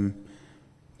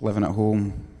 Living at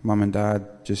home, mum and dad,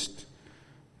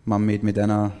 mum made me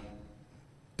dinner,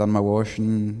 done my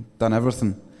washing, done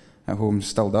everything at home,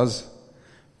 still does.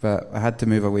 But I had to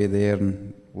move away there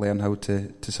and learn how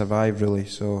to survive, really.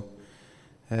 So,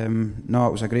 no,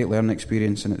 it was a great learning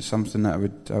experience, and it's something that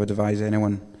I would advise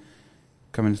anyone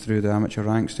coming through the amateur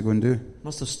ranks to go and do.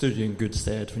 Must have stood you in good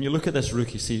stead. When you look at this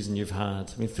rookie season you've had,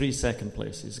 3 second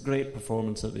places, great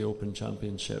performance at the Open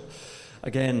Championship.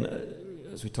 Again,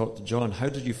 as we talked to John, how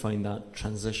did you find that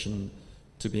transition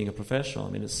to being a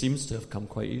professional? It seems to have come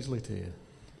quite easily to you.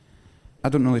 I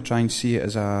don't really try and see it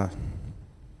as a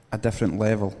different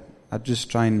level. I just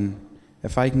try and,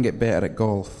 if I can get better at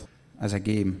golf as a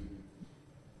game,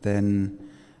 then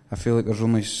I feel like there's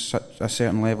only such a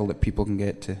certain level that people can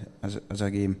get to as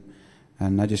a game,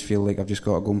 and I just feel like I've just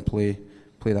got to go and play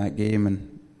that game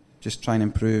and just try and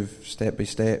improve step by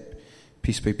step,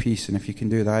 piece by piece. And if you can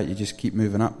do that, you just keep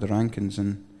moving up the rankings,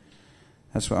 and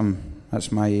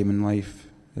that's my aim in life,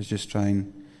 is just try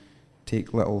and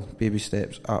take little baby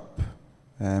steps up.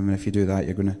 And if you do that,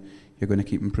 you're going to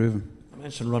keep improving. I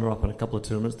mentioned runner-up in a couple of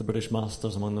tournaments, the British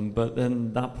Masters among them, but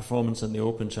then that performance in the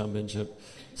Open Championship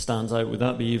stands out. Would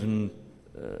that be even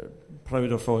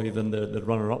prouder for you than the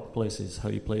runner-up places, how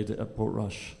you played at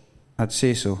Portrush? I'd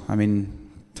say so.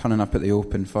 Turning up at the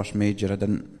Open, first major,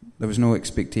 there was no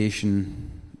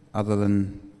expectation other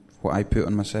than what I put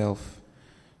on myself.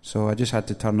 So I just had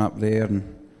to turn up there,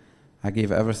 and I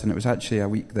gave it everything. It was actually a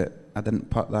week that I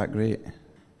didn't putt that great.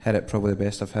 Hit it probably the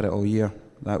best I've hit it all year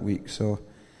that week. So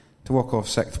to walk off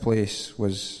 6th place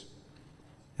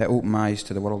it opened my eyes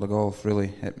to the world of golf,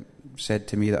 really. It said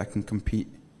to me that I can compete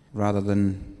rather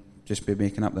than just be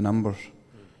making up the numbers.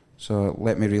 So it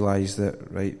let me realise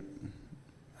that, right,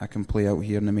 I can play out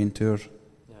here in the main tours.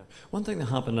 Yeah. One thing that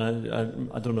happened,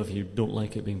 I don't know if you don't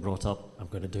like it being brought up, I'm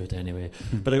going to do it anyway,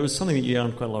 but it was something that you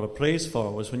earned quite a lot of praise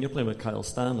for, was when you're playing with Kyle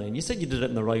Stanley, and you said you did it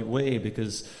in the right way,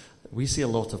 because we see a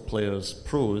lot of players,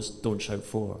 pros, don't shout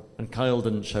for. And Kyle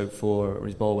didn't shout for, or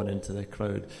his ball went into the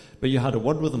crowd. But you had a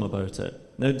word with him about it.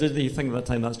 Now, did you think at that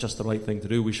time that's just the right thing to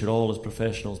do? We should all, as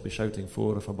professionals, be shouting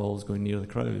for if a ball's going near the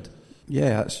crowd?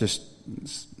 Yeah, it's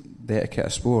the etiquette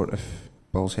of sport. If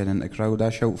ball's heading into the crowd, I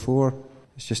shout for.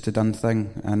 It's just a done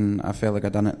thing. And I felt like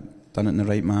I'd done it in the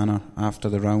right manner after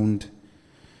the round.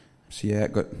 So yeah,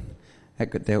 it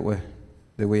got dealt with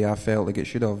the way I felt like it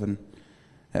should have. And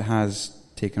it has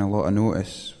taken a lot of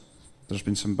notice. There's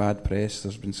been some bad press,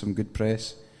 there's been some good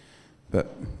press,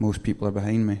 but most people are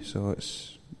behind me, so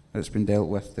it's been dealt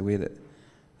with the way that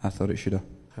I thought it should have.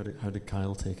 How did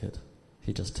Kyle take it?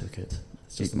 He just took it.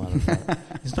 It's just a matter of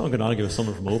fact. He's not going to argue with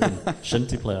someone from Open,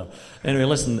 shinty player. Anyway,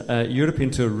 listen,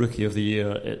 European Tour Rookie of the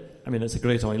Year, it's a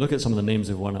great honor. Look at some of the names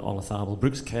who've won at Olafable.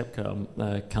 Brooks Koepka,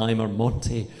 Keimer,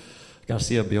 Monty,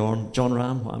 Garcia Bjorn, John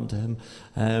Ram, what happened to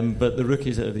him? But the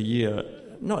Rookies of the Year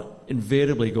not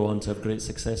invariably go on to have great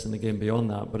success in the game beyond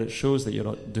that, but it shows that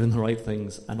you're doing the right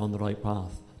things and on the right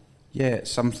path. Yeah, it's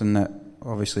something that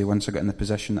obviously once I got in the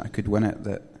position that I could win it,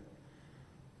 that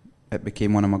it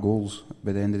became one of my goals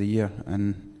by the end of the year,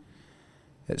 and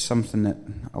it's something that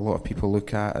a lot of people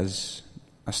look at as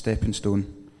a stepping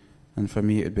stone, and for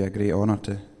me it would be a great honour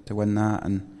to win that.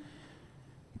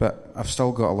 But I've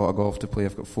still got a lot of golf to play.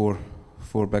 I've got four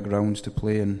big rounds to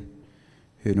play, and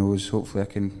who knows, hopefully I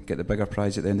can get the bigger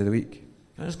prize at the end of the week.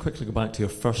 Can I just quickly go back to your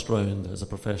first round as a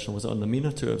professional? Was it on the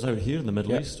MENA Tour? It was out here in the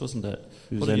Middle East, wasn't it?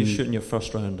 What did you shoot in your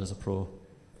first round as a pro?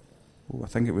 I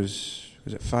think it was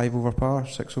it 5 over par,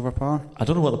 6 over par? I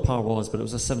don't know what the par was, but it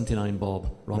was a 79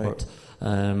 bob, Robert.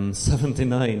 Right.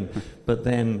 79. But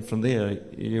then from there,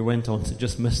 you went on to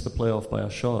just miss the playoff by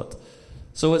a shot.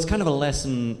 So it's kind of a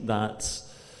lesson that,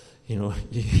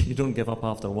 you don't give up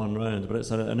after one round, but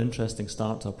it's an interesting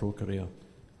start to a pro career.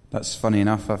 That's funny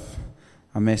enough.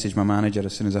 I messaged my manager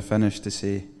as soon as I finished to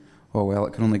say,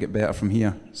 it can only get better from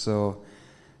here. So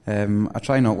I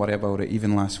try not to worry about it.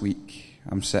 Even last week,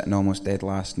 I'm sitting almost dead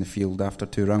last in the field after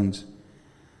 2 rounds.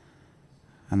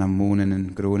 And I'm moaning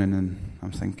and groaning, and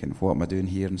I'm thinking, what am I doing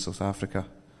here in South Africa?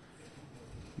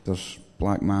 There's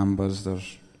black mambas,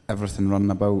 there's everything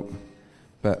running about.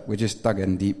 But we just dug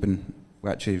in deep, and we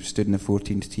actually stood in the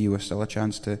 14th tee with still a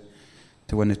chance to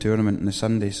win the tournament on the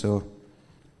Sunday. So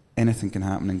anything can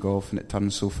happen in golf, and it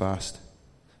turns so fast.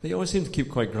 But you always seem to keep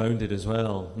quite grounded as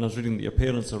well. And I was reading that your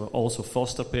parents are also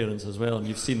foster parents as well, and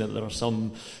you've seen that there are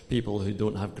some people who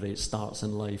don't have great starts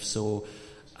in life. So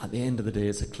at the end of the day,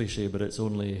 it's a cliche, but it's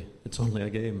only a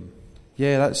game.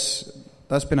 Yeah,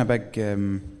 that's been a big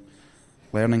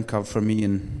learning curve for me,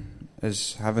 and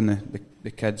is having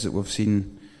the kids that we've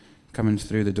seen coming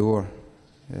through the door.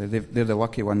 They're the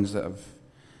lucky ones that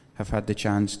have had the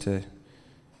chance to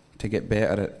get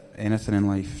better at anything in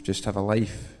life, just have a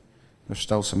life. There's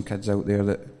still some kids out there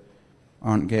that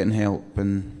aren't getting help,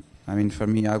 and I mean, for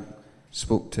me, I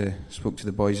spoke to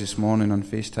the boys this morning on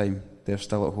FaceTime. They're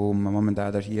still at home. My mum and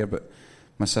dad are here, but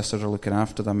my sisters are looking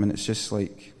after them, and it's just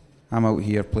like I'm out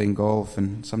here playing golf,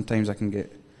 and sometimes I can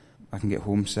get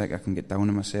homesick. I can get down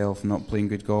on myself, not playing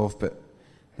good golf. But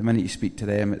the minute you speak to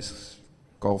them, it's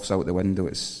golf's out the window.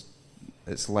 It's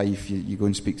life. You go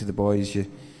and speak to the boys. You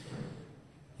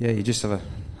just have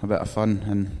a bit of fun,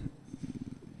 and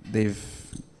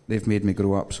they've made me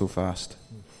grow up so fast.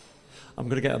 I'm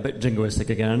going to get a bit jingoistic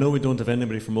again. I know we don't have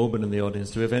anybody from Oban in the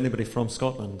audience. Do we have anybody from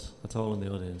Scotland at all in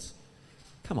the audience?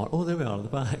 Come on. Oh, there we are in the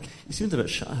back. You seemed a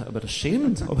bit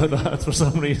ashamed about that for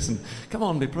some reason. Come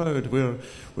on, be proud. We're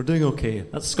doing okay.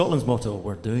 That's Scotland's motto.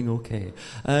 We're doing okay.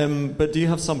 But do you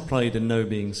have some pride in now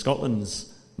being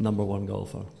Scotland's number one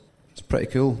golfer? It's pretty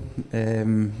cool.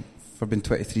 For being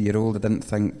 23-year-old, I didn't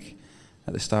think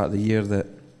at the start of the year that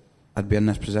I'd be in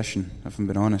this position. If I'm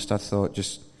being honest, I thought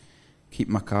just keep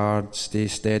my card, stay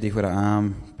steady where I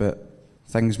am, but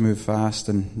things move fast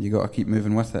and you got to keep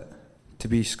moving with it. To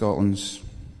be Scotland's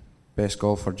best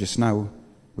golfer just now,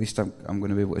 at least I'm going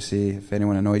to be able to say, if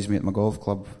anyone annoys me at my golf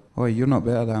club, oh, you're not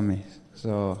better than me.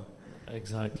 So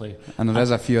exactly. And there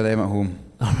is a few of them at home.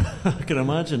 I can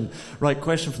imagine. Right,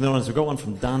 question from the audience. We've got one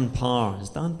from Dan Parr. Is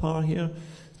Dan Parr here?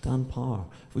 Dan Parr.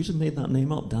 We just made that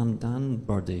name up. Dan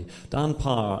Birdie. Dan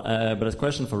Parr. But it's a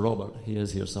question for Robert. He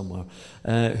is here somewhere.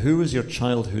 Who was your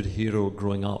childhood hero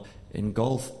growing up in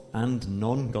golf and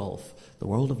non-golf? The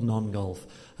world of non-golf.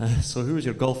 So who was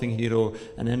your golfing hero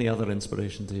and any other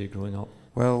inspiration to you growing up?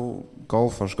 Well,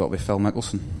 golfer's got to be Phil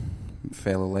Mickelson,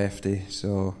 fellow lefty,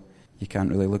 so you can't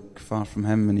really look far from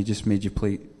him, and he just made you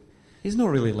play. He's not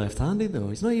really left-handed, though.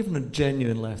 He's not even a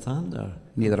genuine left-hander.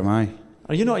 Neither am I.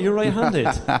 Are you not? You're right-handed.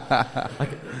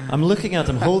 I'm looking at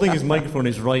him holding his microphone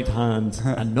in his right hand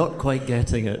and not quite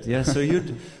getting it. Yeah, so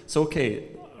okay.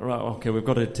 Right, okay, we've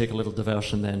got to take a little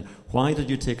diversion then. Why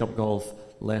did you take up golf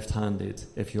left-handed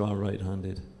if you are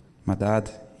right-handed? My dad,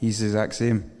 he's the exact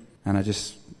same. And I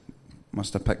just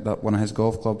must have picked up one of his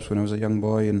golf clubs when I was a young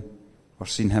boy or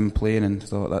seen him playing and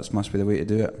thought that must be the way to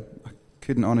do it. I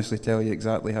couldn't honestly tell you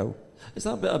exactly how. Is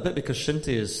that a bit because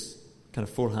shinty is kind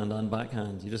of forehand and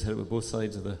backhand? You just hit it with both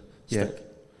sides of the stick?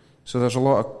 So there's a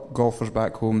lot of golfers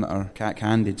back home that are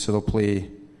cack-handed, so they'll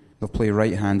play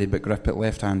right-handed but grip it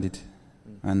left-handed,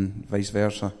 and vice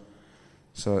versa.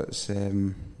 So it's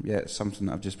it's something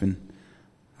that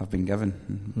I've been given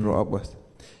and brought up with.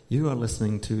 You are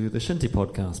listening to the Shinty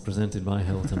podcast presented by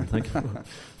Hilton. Thank you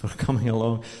for coming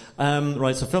along.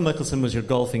 Right, so Phil Mickelson was your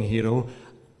golfing hero.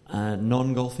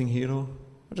 Non-golfing hero?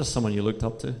 Or just someone you looked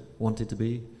up to, wanted to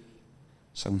be?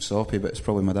 Sounds soppy, but it's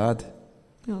probably my dad.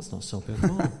 Yeah, that's not soppy at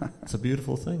all. It's a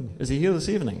beautiful thing. Is he here this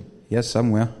evening? Yes,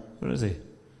 somewhere. Where is he?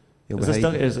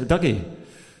 Is it Dougie?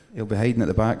 He'll be hiding at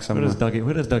the back somewhere.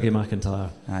 Where is Dougie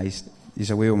McIntyre? He's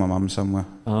away with my mum somewhere.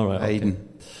 All right, hiding.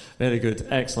 Okay. Very good,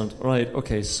 excellent. Right,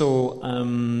 okay. So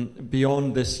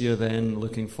beyond this year, then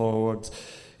looking forward,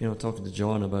 talking to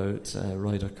John about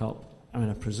Ryder Cup. I mean,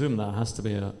 I presume that has to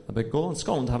be a big goal. In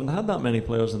Scotland, haven't had that many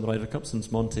players in the Ryder Cup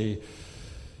since Monty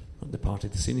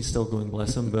departed the scene. He's still going,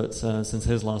 bless him, but since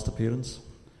his last appearance.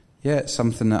 Yeah, it's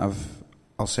something that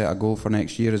I'll set a goal for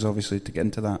next year is obviously to get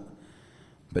into that.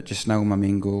 But just now my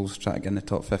main goal is try to get in the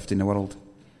top 50 in the world.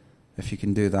 If you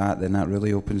can do that, then that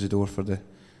really opens the door for the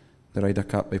Ryder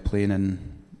Cup by playing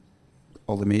in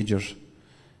all the majors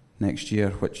next year,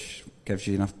 which gives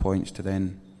you enough points to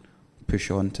then push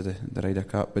on to the Ryder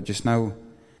Cup. But just now,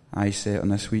 I set on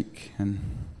this week and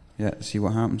see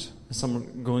what happens.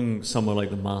 Going somewhere like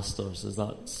the Masters, is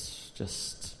that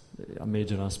just a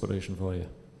major aspiration for you?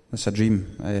 It's a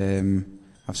dream.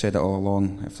 I've said it all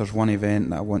along. If there's one event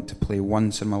that I want to play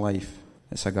once in my life,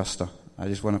 it's Augusta. I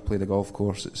just want to play the golf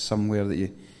course. It's somewhere that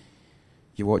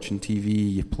you watch on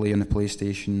TV, you play on the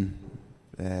PlayStation,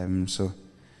 So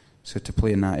to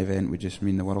play in that event would just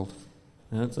mean the world.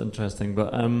 That's interesting.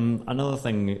 But another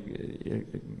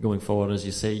thing going forward, as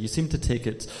you say, you seem to take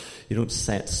it, you don't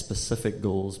set specific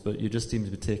goals, but you just seem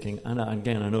to be taking, and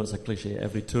again, I know it's a cliche,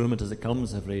 every tournament as it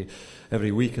comes,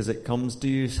 every week as it comes.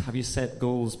 Have you set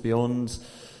goals beyond,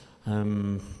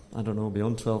 beyond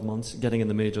 12 months? Getting in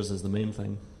the majors is the main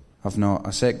thing. I've not. I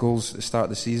set goals at the start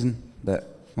of the season that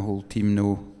my whole team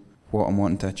know what I'm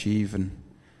wanting to achieve, and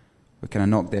we kind of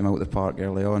knocked them out of the park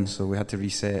early on, so we had to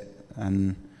reset,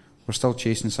 and we're still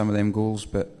chasing some of them goals,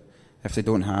 but if they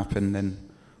don't happen, then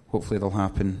hopefully they'll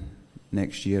happen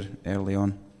next year, early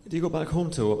on. Do you go back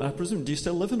home to Oban? I presume, do you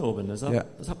still live in Oban? Is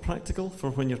that practical for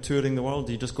when you're touring the world?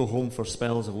 Do you just go home for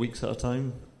spells of weeks at a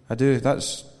time? I do.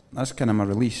 That's kind of my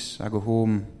release. I go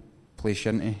home, play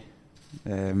shinty.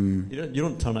 You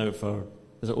don't turn out for,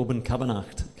 is it Oban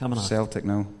Cabannacht? Celtic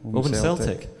now. Oban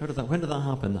Celtic. When did that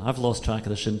happen? I've lost track of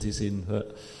the shinty scene.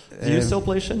 But do you still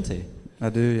play shinty? I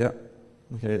do, yeah.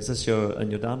 Okay, is this your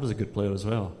dad was a good player as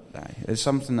well? Aye. It's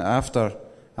something that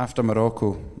after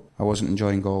Morocco, I wasn't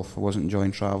enjoying golf, I wasn't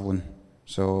enjoying travelling,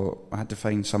 so I had to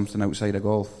find something outside of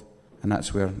golf, and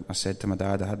that's where I said to my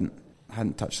dad I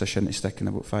hadn't touched a shinty stick in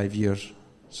about 5 years,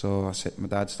 so I said, my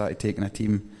dad started taking a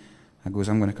team. I goes,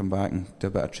 I'm going to come back and do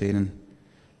a bit of training.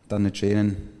 Done the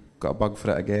training, got a bug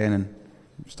for it again, and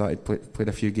started played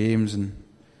a few games, and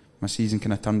my season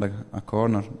kind of turned a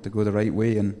corner to go the right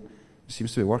way, and it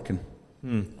seems to be working.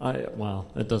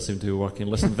 Well, it does seem to be working.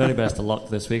 Listen, very best of luck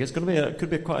this week. It's going to be could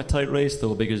be quite a tight race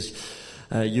though, because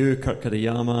you, Kurt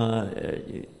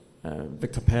Kadayama,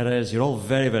 Victor Perez, you're all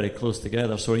very, very close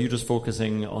together. So are you just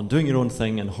focusing on doing your own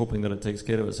thing and hoping that it takes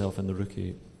care of itself in the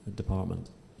rookie department?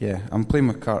 Yeah, I'm playing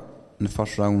with Kurt in the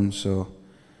first round, so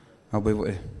I'll be able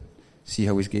to see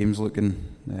how his game's looking.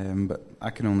 But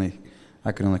I can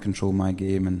only control my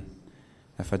game, and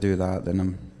if I do that,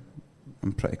 then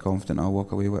I'm pretty confident I'll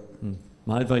walk away with it.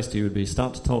 My advice to you would be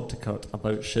start to talk to Kurt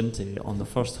about shinty on the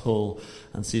first hole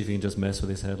and see if you can just mess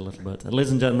with his head a little bit. And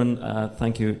ladies and gentlemen,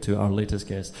 thank you to our latest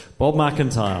guest, Bob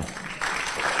McIntyre.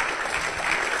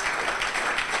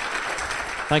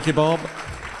 Thank you, Bob.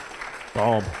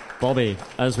 Bobby,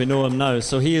 as we know him now.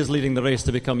 So he is leading the race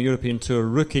to become European Tour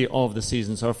Rookie of the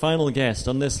Season. So our final guest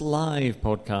on this live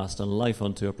podcast on Life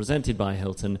on Tour, presented by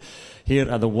Hilton, here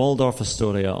at the Waldorf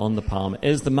Astoria on the Palm,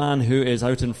 is the man who is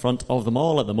out in front of them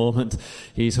all at the moment.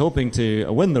 He's hoping to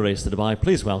win the race to Dubai.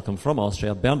 Please welcome from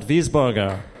Austria, Bernd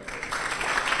Wiesberger.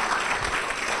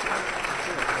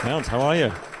 Bernd, how are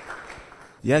you?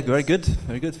 Yeah, very good,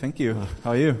 thank you.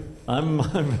 How are you? I'm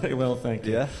very well, thank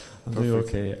you. Yeah, I'm doing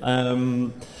okay.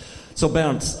 So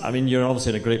Bernd, I mean, you're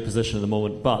obviously in a great position at the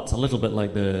moment, but a little bit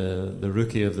like the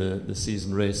rookie of the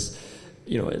season race,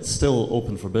 you know, it's still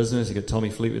open for business. You got Tommy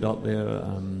Fleetwood up there,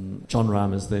 John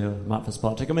Ram is there, Matt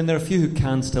Fitzpatrick. I mean, there are a few who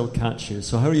can still catch you.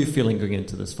 So how are you feeling going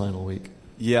into this final week?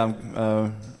 Yeah,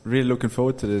 I'm really looking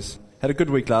forward to this. Had a good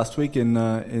week last week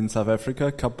in South Africa,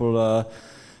 a couple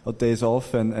of days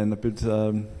off and a bit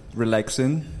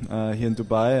relaxing here in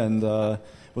Dubai, and it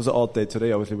was an odd day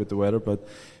today, obviously, with the weather, but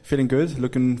feeling good.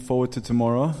 Looking forward to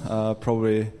tomorrow.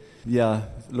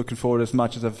 Looking forward as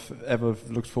much as I've ever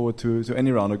looked forward to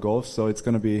any round of golf. So it's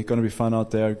gonna be fun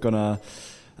out there. Gonna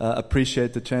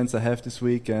appreciate the chance I have this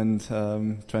week and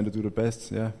trying to do the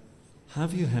best. Yeah.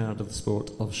 Have you heard of the sport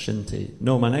of shinty?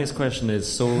 No. My next question is: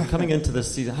 so coming into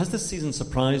this season, has this season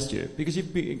surprised you? Because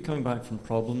you've been coming back from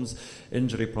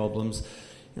injury problems.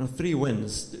 You know, 3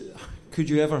 wins. Could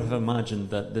you ever have imagined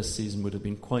that this season would have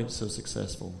been quite so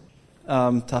successful?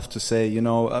 Tough to say. You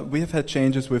know, we have had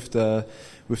changes with the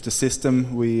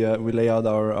system. We lay out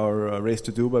our race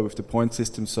to Dubai with the point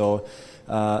system, so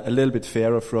a little bit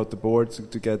fairer throughout the board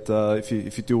to get. If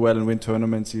you do well and win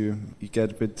tournaments, you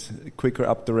get a bit quicker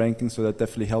up the rankings. So that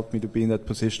definitely helped me to be in that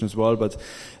position as well. But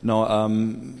no,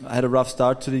 I had a rough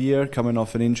start to the year, coming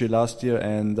off an injury last year,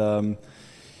 and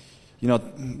you know,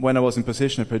 when I was in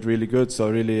position, I played really good, so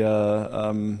I really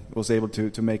was able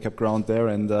to make up ground there,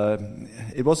 and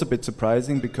it was a bit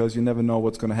surprising because you never know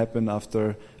what's going to happen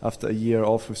after a year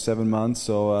off with 7 months.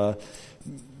 So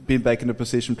being back in the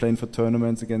position, playing for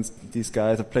tournaments against these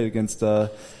guys, I played against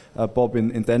Bob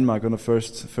in Denmark on the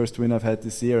first win I've had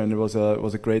this year, and it was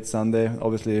a great Sunday.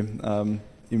 Obviously,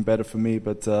 even better for me,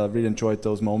 but really enjoyed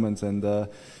those moments and.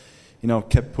 You know,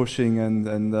 kept pushing,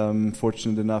 and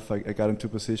fortunate enough, I got into a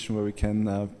position where we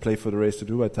can play for the Race to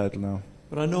Dubai title now.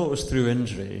 But I know it was through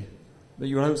injury, but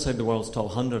you were outside the world's top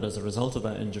 100 as a result of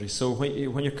that injury. So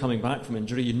when you're coming back from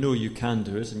injury, you know you can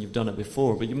do it, and you've done it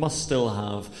before, but you must still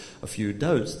have a few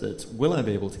doubts that, will I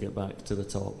be able to get back to the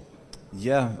top?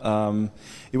 Yeah,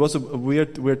 it was a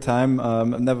weird time.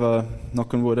 I've never,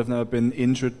 knock on wood, I've never been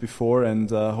injured before, and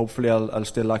hopefully I'll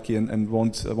stay lucky and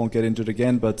won't get injured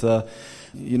again. But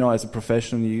you know, as a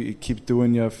professional, you keep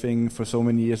doing your thing for so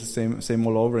many years, the same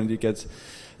all over, and you get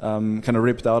kind of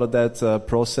ripped out of that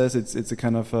process. It's a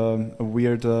kind of a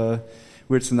weird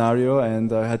scenario,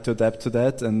 and I had to adapt to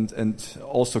that, and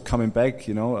also coming back,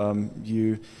 you know,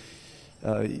 you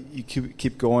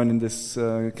keep going in this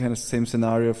kind of same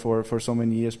scenario for so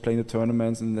many years, playing the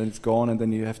tournaments, and then it's gone, and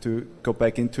then you have to go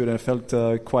back into it. And I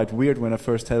felt quite weird when I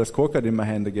first had a scorecard in my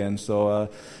hand again. So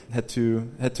had to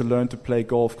learn to play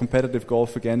golf, competitive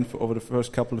golf again over the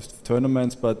first couple of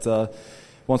tournaments. But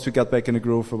once we got back in the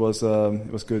groove, it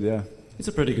was good. Yeah. These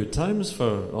are pretty good times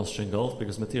for Austrian golf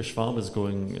because Matthias Schwab is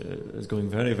going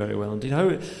very, very well indeed.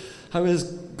 How is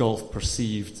golf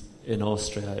perceived in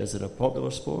Austria? Is it a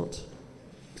popular sport?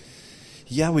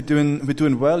 Yeah, we're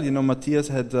doing well. You know, Matthias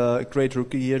had a great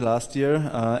rookie year last year,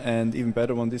 and even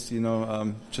better one this. You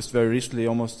know, just very recently,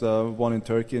 almost won in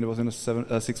Turkey, and it was in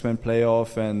a six-man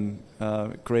playoff, and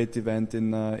great event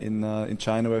in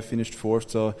China where I finished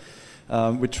fourth. So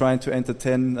we're trying to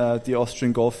entertain the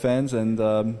Austrian golf fans and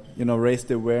you know, raise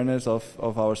the awareness of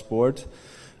our sport.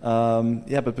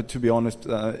 Yeah, but to be honest,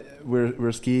 we're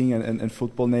a skiing and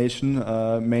football nation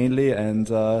mainly,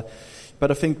 and. But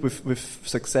I think with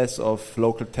success of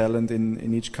local talent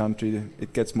in each country,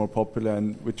 it gets more popular,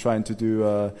 and we're trying to do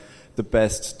the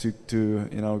best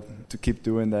to keep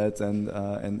doing that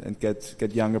and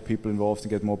get younger people involved and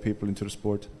get more people into the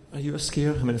sport. Are you a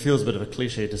skier? I mean, it feels a bit of a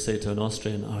cliche to say to an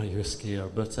Austrian, "Are you a skier?"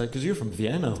 But because you're from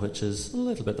Vienna, which is a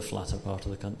little bit the flatter part of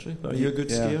the country, but are you a good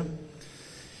skier?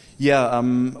 Yeah.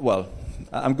 Well,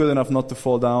 I'm good enough not to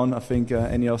fall down. I think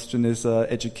any Austrian is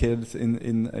educated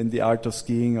in the art of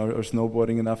skiing or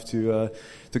snowboarding enough to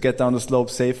get down the slope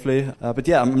safely. But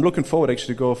yeah, I'm looking forward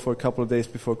actually to go for a couple of days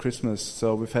before Christmas.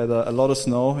 So we've had a lot of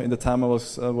snow in the time I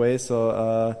was away.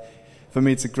 So for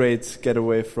me, it's a great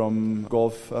getaway from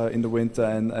golf in the winter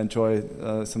and enjoy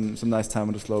some nice time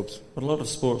on the slopes. But a lot of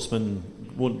sportsmen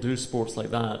won't do sports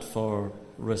like that for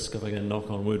risk of, again, knock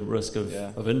on wood, risk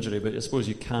of injury. But I suppose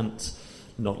you can't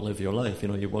not live your life. You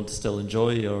know, you want to still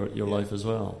enjoy your life as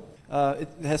well. It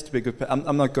has to be good.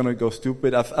 I'm not going to go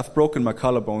stupid. I've broken my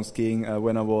collarbone skiing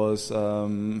when I was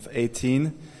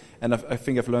 18, and I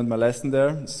think I've learned my lesson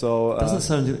there. So doesn't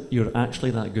sound you're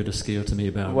actually that good a skier to me,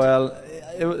 Bernd. Well,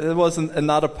 it was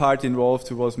another party involved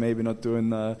who was maybe not doing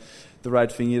the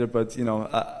right thing either. But you know,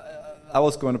 I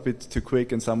was going a bit too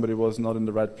quick, and somebody was not in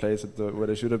the right place where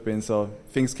they should have been. So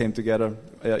things came together.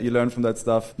 You learn from that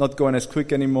stuff. Not going as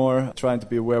quick anymore. Trying to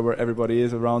be aware where everybody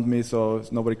is around me, so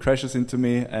nobody crashes into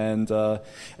me. And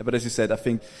but as you said, I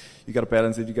think you got to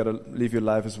balance it. You got to live your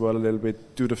life as well a little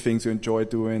bit. Do the things you enjoy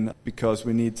doing, because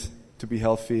we need to be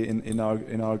healthy in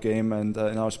our game and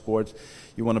in our sport.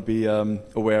 You want to be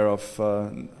aware of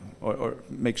or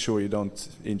make sure you don't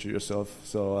injure yourself.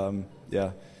 So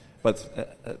yeah. But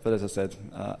as I said,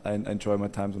 I enjoy my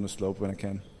times on the slope when I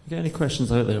can. Okay, any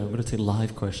questions out there? I'm going to take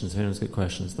live questions. If anyone's got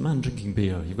questions, the man drinking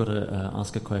beer, you've got to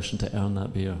ask a question to earn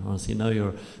that beer. Honestly, now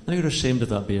you're ashamed of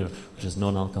that beer, which is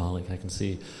non-alcoholic. I can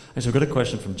see. Actually, I've got a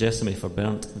question from Jessamy for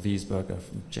Bernd Wiesberger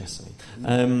from Jessamy.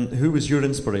 Who was your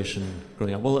inspiration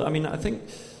growing up? Well, I mean, I think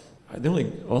the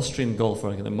only Austrian golfer,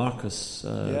 I think, Markus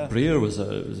Breer was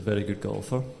a very good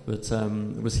golfer. But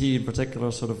was he in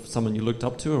particular sort of someone you looked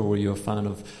up to, or were you a fan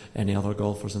of any other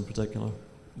golfers in particular?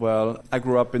 Well, I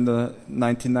grew up in the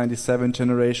 1997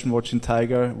 generation, watching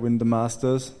Tiger win the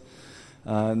Masters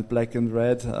in the black and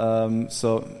red.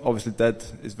 So obviously that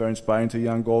is very inspiring to a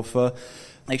young golfer.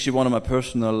 Actually, one of my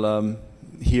personal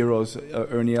heroes,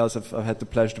 Ernie Els, I've had the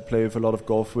pleasure to play with a lot of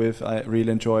golf with. I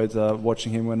really enjoyed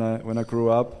watching him when I grew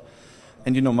up.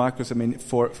 And you know, Markus, I mean,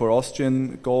 for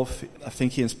Austrian golf, I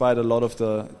think he inspired a lot of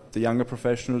the younger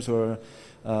professionals who are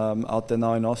out there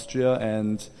now in Austria,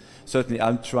 and certainly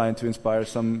I'm trying to inspire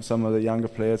some of the younger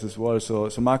players as well. So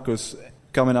Markus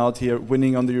coming out here,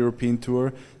 winning on the European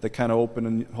Tour, that kind of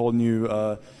opened a whole new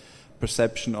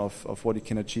perception of what he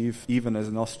can achieve. Even as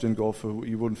an Austrian golfer,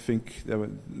 you wouldn't think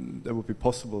that would be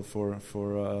possible for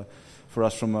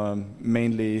us from a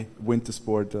mainly winter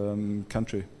sport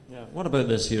country. Yeah. What about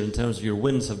this year in terms of your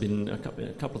wins? Have been a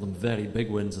couple of them very big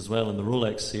wins as well in the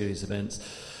Rolex Series events.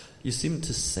 You seem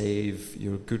to save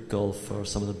your good golf for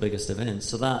some of the biggest events,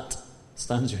 so that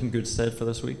stands you in good stead for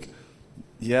this week.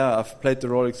 Yeah, I've played the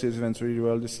Rolex Series events really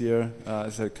well this year. I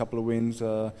had a couple of wins,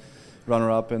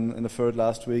 runner-up in the third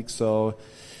last week, so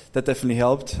that definitely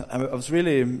helped. I was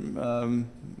really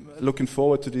looking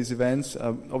forward to these events.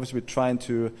 Obviously, we're trying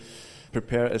to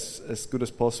prepare as good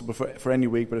as possible for any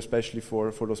week, but especially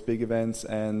for those big events,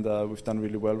 and we've done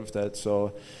really well with that.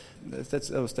 So that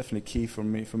was definitely key for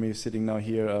me sitting now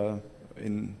here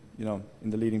in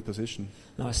the leading position.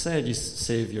 Now, I said you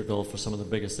save your golf for some of the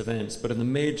biggest events, but in the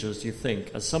majors, do you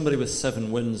think, as somebody with 7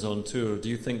 wins on tour, do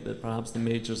you think that perhaps the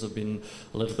majors have been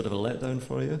a little bit of a letdown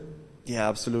for you? Yeah,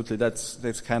 absolutely.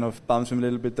 That's kind of bums me a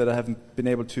little bit that I haven't been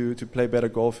able to play better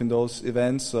golf in those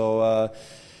events. So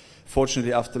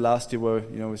fortunately, after last year where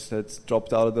we said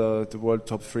dropped out of the World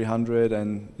Top 300,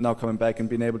 and now coming back and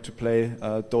being able to play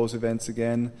those events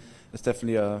again, it's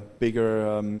definitely a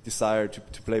bigger desire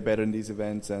to play better in these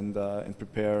events and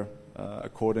prepare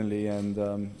accordingly, and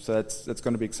so that's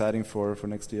going to be exciting for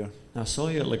next year. I saw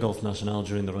you at Le Golf National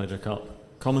during the Ryder Cup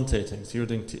commentating. So you were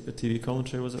doing TV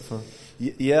commentary, was it for?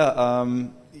 Yeah,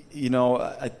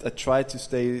 I tried to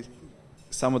stay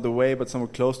somewhat away, but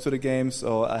somewhat close to the game.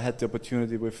 So I had the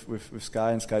opportunity with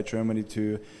Sky and Sky Germany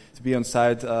to be on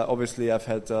site. Obviously, I've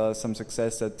had some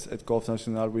success at Golf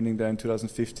National, winning there in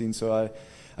 2015. So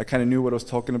I kind of knew what I was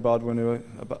talking about when we were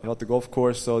about the golf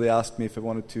course. So they asked me if I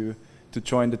wanted to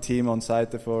join the team on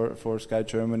site for Sky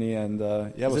Germany, and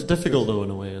Is it difficult though in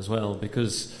a way as well,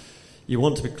 because you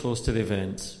want to be close to the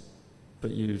event,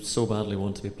 but you so badly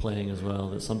want to be playing as well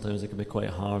that sometimes it can be quite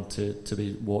hard to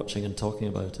be watching and talking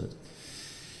about it?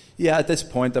 Yeah, at this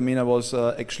point, I was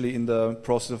actually in the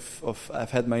process of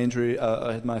I've had my injury,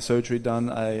 I had my surgery done.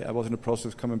 I was in the process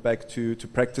of coming back to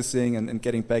practicing and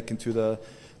getting back into the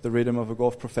rhythm of a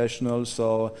golf professional.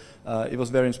 So it was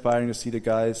very inspiring to see the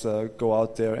guys go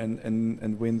out there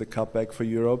and win the cup back for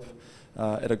Europe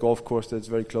at a golf course that's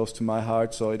very close to my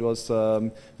heart. So it was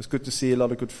good to see a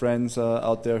lot of good friends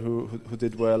out there who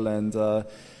did well, and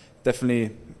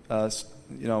definitely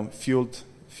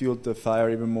fueled the fire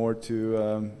even more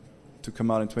to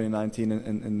come out in 2019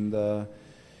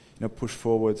 and push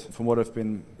forward from what have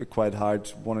been quite hard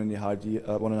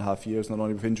 1.5 years, not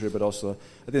only with injury but also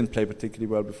I didn't play particularly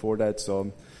well before that. So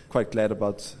I'm quite glad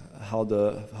about how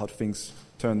things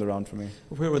turned around for me.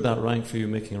 Where would that rank for you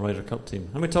making a Ryder Cup team?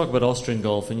 And we talk about Austrian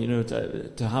golf, and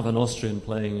to have an Austrian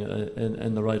playing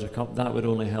in the Ryder Cup, that would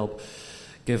only help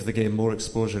give the game more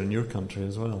exposure in your country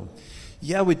as well.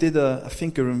 Yeah, we did I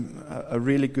think a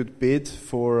really good bid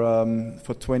for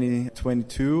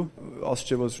 2022.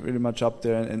 Austria was really much up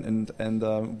there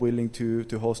and willing to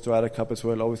host the Ryder Cup as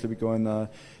well. Obviously, we're going to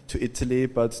Italy,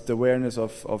 but the awareness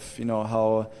of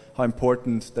how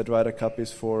important that Ryder Cup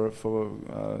is for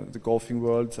the golfing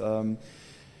world.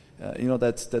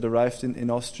 That arrived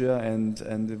in Austria, and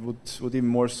it would even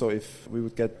more so if we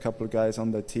would get a couple of guys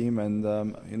on that team, and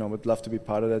would love to be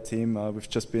part of that team. We've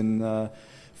just been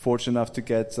fortunate enough to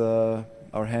get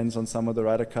our hands on some of the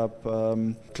Ryder Cup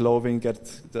clothing,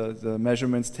 get the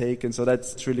measurements taken, so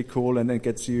that's really cool, and it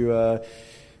gets you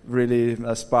really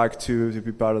sparked to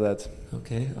be part of that.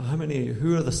 Okay,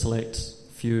 who are the select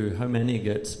few? How many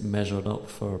get measured up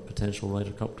for potential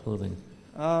Ryder Cup clothing?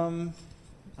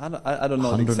 I don't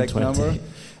know the exact number.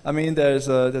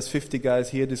 There's 50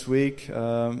 guys here this week.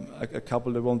 A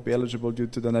couple that won't be eligible due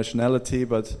to the nationality,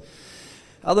 but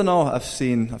I don't know. I've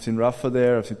seen Rafa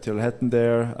there. I've seen Till Hatton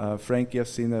there. Frankie, I've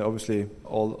seen obviously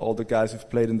all the guys who've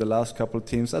played in the last couple of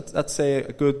teams. I'd say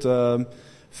a good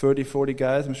 30-40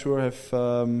 guys. I'm sure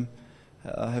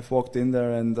have walked in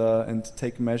there and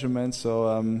taken measurements.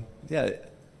 So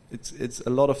it's a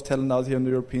lot of talent out here on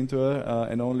the European Tour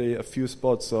and only a few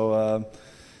spots. So.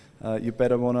 You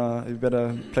better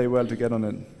play well to get on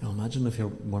it. Oh, imagine if you're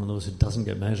one of those who doesn't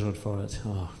get measured for it.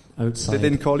 Oh, outside. They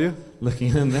didn't call you?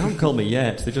 Looking in, they haven't called me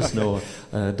yet. They just know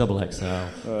double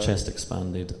XL, chest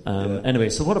expanded. Anyway,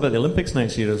 so what about the Olympics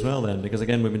next year as well then? Because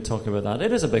again, we've been talking about that.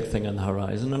 It is a big thing on the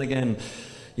horizon. And again,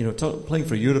 playing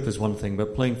for Europe is one thing,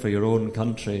 but playing for your own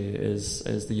country is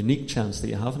the unique chance that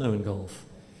you have now in golf.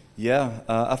 Yeah,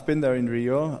 I've been there in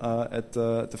Rio at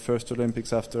the first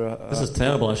Olympics after... this is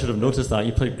terrible, I should have noticed that.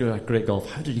 You played great golf.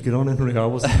 How did you get on in Rio?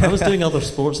 I was doing other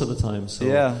sports at the time. So.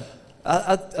 Yeah,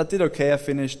 I did okay. I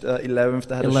finished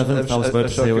 11th. I was about to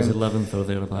say it was 11th or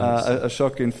thereabouts. A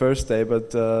shocking first day,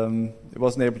 but I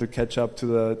wasn't able to catch up to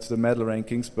the medal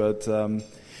rankings. But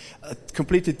a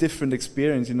completely different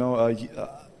experience,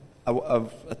 I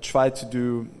tried to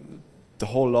do the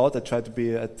whole lot. I tried to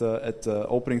be at the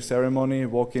opening ceremony,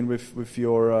 walk in with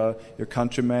your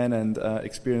countrymen, and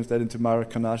experience that into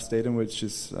Maracanã Stadium, which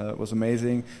was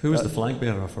amazing. Who was the flag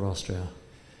bearer for Austria?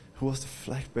 Who was the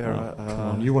flag bearer? Come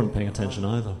on, you weren't paying attention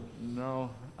either.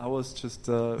 No, I was just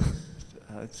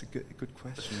It's a good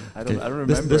question. I don't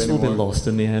remember This will be anymore. lost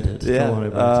in the edit. Yeah. Don't worry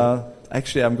about it.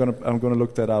 Actually, I'm gonna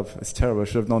look that up. It's terrible. I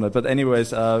should have known it. But anyways,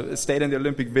 stayed in the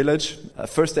Olympic Village.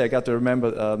 First day, I got to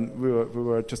remember we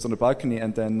were just on the balcony,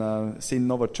 and then seeing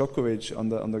Novak Djokovic on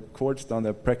the courts down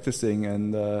there practicing,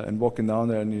 and walking down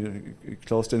there, and you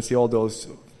close and see all those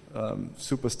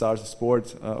superstars of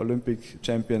sport, Olympic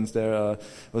champions there.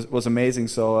 Was amazing.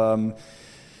 So.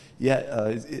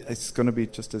 It's going to be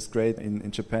just as great in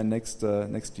Japan next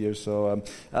year. So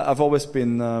I've always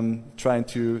been trying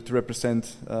to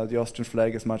represent the Austrian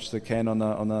flag as much as I can on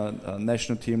a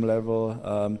national team level,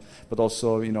 but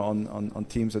also on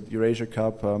teams at Eurasia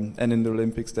Cup and in the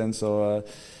Olympics. Then so.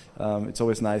 It's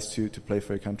always nice to play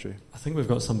for your country. I think we've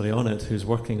got somebody on it who's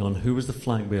working on who was the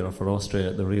flag bearer for Austria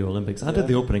at the Rio Olympics. I did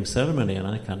the opening ceremony and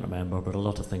I can't remember, but a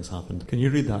lot of things happened. Can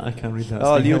you read that? I can't read that.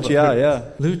 Oh, Liu Jia, yeah.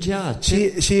 Liu Jia.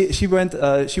 She went.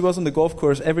 She was on the golf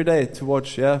course every day to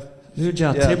watch. Yeah. Liu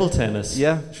Jia, table tennis.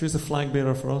 Yeah. She was the flag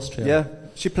bearer for Austria. Yeah.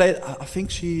 She played. I think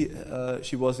she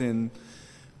was in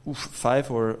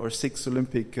 5 or 6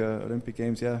 Olympic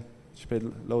games. Yeah. She played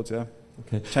loads. Yeah.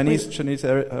 Okay. Chinese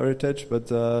heritage,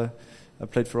 but I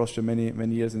played for Austria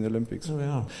many years in the Olympics. There we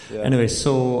are. Yeah. Anyway,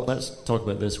 so let's talk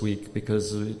about this week,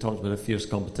 because we talked about a fierce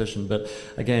competition. But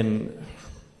again,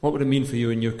 what would it mean for you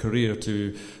in your career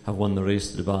to have won the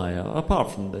race to Dubai?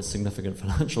 Apart from the significant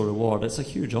financial reward, it's a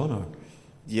huge honour.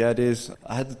 Yeah, it is.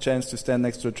 I had the chance to stand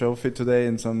next to a trophy today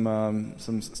and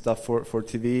some stuff for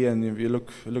TV. And if you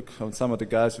look on some of the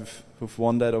guys who've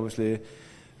won that, obviously.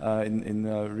 In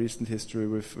recent history,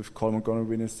 with Colin Montgomery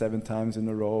winning 7 times in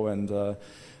a row, and a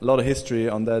lot of history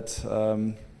on that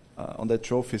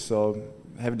trophy. So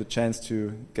having the chance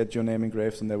to get your name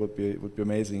engraved on there would be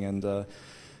amazing. And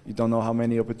you don't know how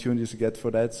many opportunities you get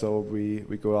for that. So we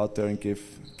go out there and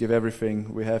give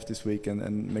everything we have this week,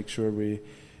 and make sure we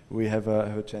have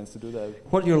a chance to do that.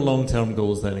 What are your long-term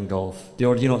goals then in golf?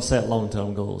 Do you not set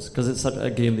long-term goals? Because it's such a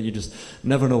game that you just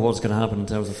never know what's going to happen in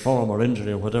terms of form or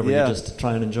injury or whatever. Yeah. You just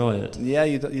try and enjoy it. Yeah,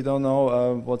 you don't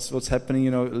know what's happening.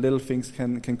 Little things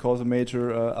can cause a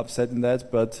major upset in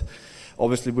that. But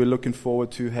obviously, we're looking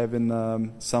forward to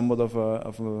having somewhat of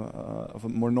a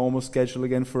more normal schedule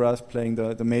again for us, playing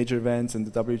the major events and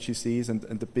the WGCs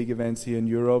and the big events here in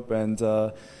Europe, and.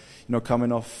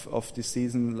 Coming off this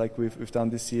season like we've done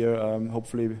this year,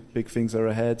 hopefully big things are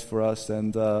ahead for us,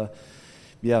 and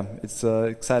it's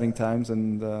exciting times,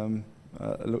 and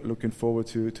looking forward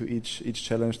to each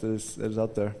challenge that is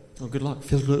out there. Well, good luck.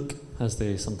 Viel Glück, as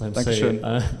they sometimes say. Dankeschön.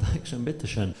 Dankeschön,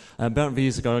 bitteschön. Bernd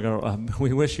Wiesberger,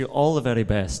 we wish you all the very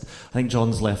best. I think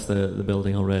John's left the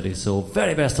building already, so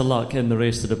very best of luck in the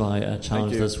Race to Dubai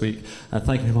challenge this week.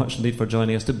 Thank you very much indeed for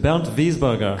joining us. To Bernd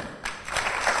Wiesberger.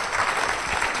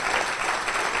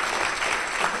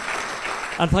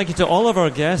 And thank you to all of our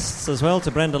guests as well,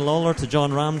 to Brendan Lawler, to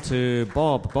John Ram, to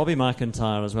Bobby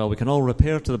McIntyre as well. We can all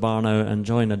repair to the bar now and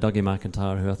join a Dougie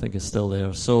McIntyre, who I think is still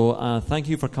there. So thank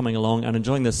you for coming along and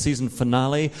enjoying this season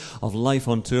finale of Life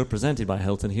on Tour, presented by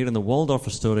Hilton here in the Waldorf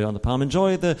Astoria on the Palm.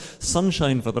 Enjoy the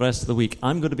sunshine for the rest of the week.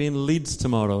 I'm going to be in Leeds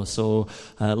tomorrow, so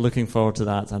looking forward to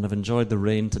that. And I've enjoyed the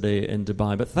rain today in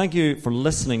Dubai. But thank you for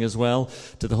listening as well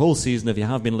to the whole season. If you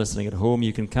have been listening at home,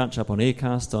 you can catch up on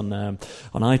Acast, on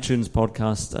iTunes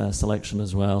podcast selection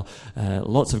as well.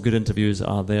 Lots of good interviews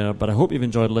are there, but I hope you've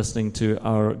enjoyed listening to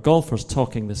our golfers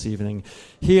talking this evening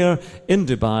here in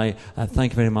Dubai.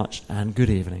 Thank you very much and good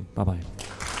evening. Bye-bye.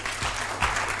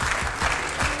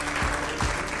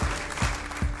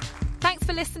 Thanks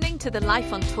for listening to the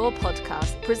Life on Tour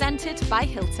podcast presented by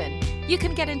Hilton. You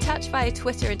can get in touch via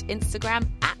Twitter and Instagram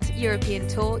at European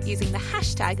Tour using the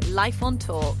hashtag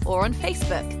 #LifeOnTour or on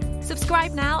Facebook.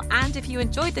 Subscribe now, and if you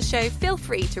enjoyed the show, feel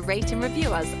free to rate and review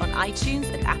us on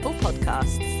iTunes and Apple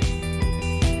Podcasts.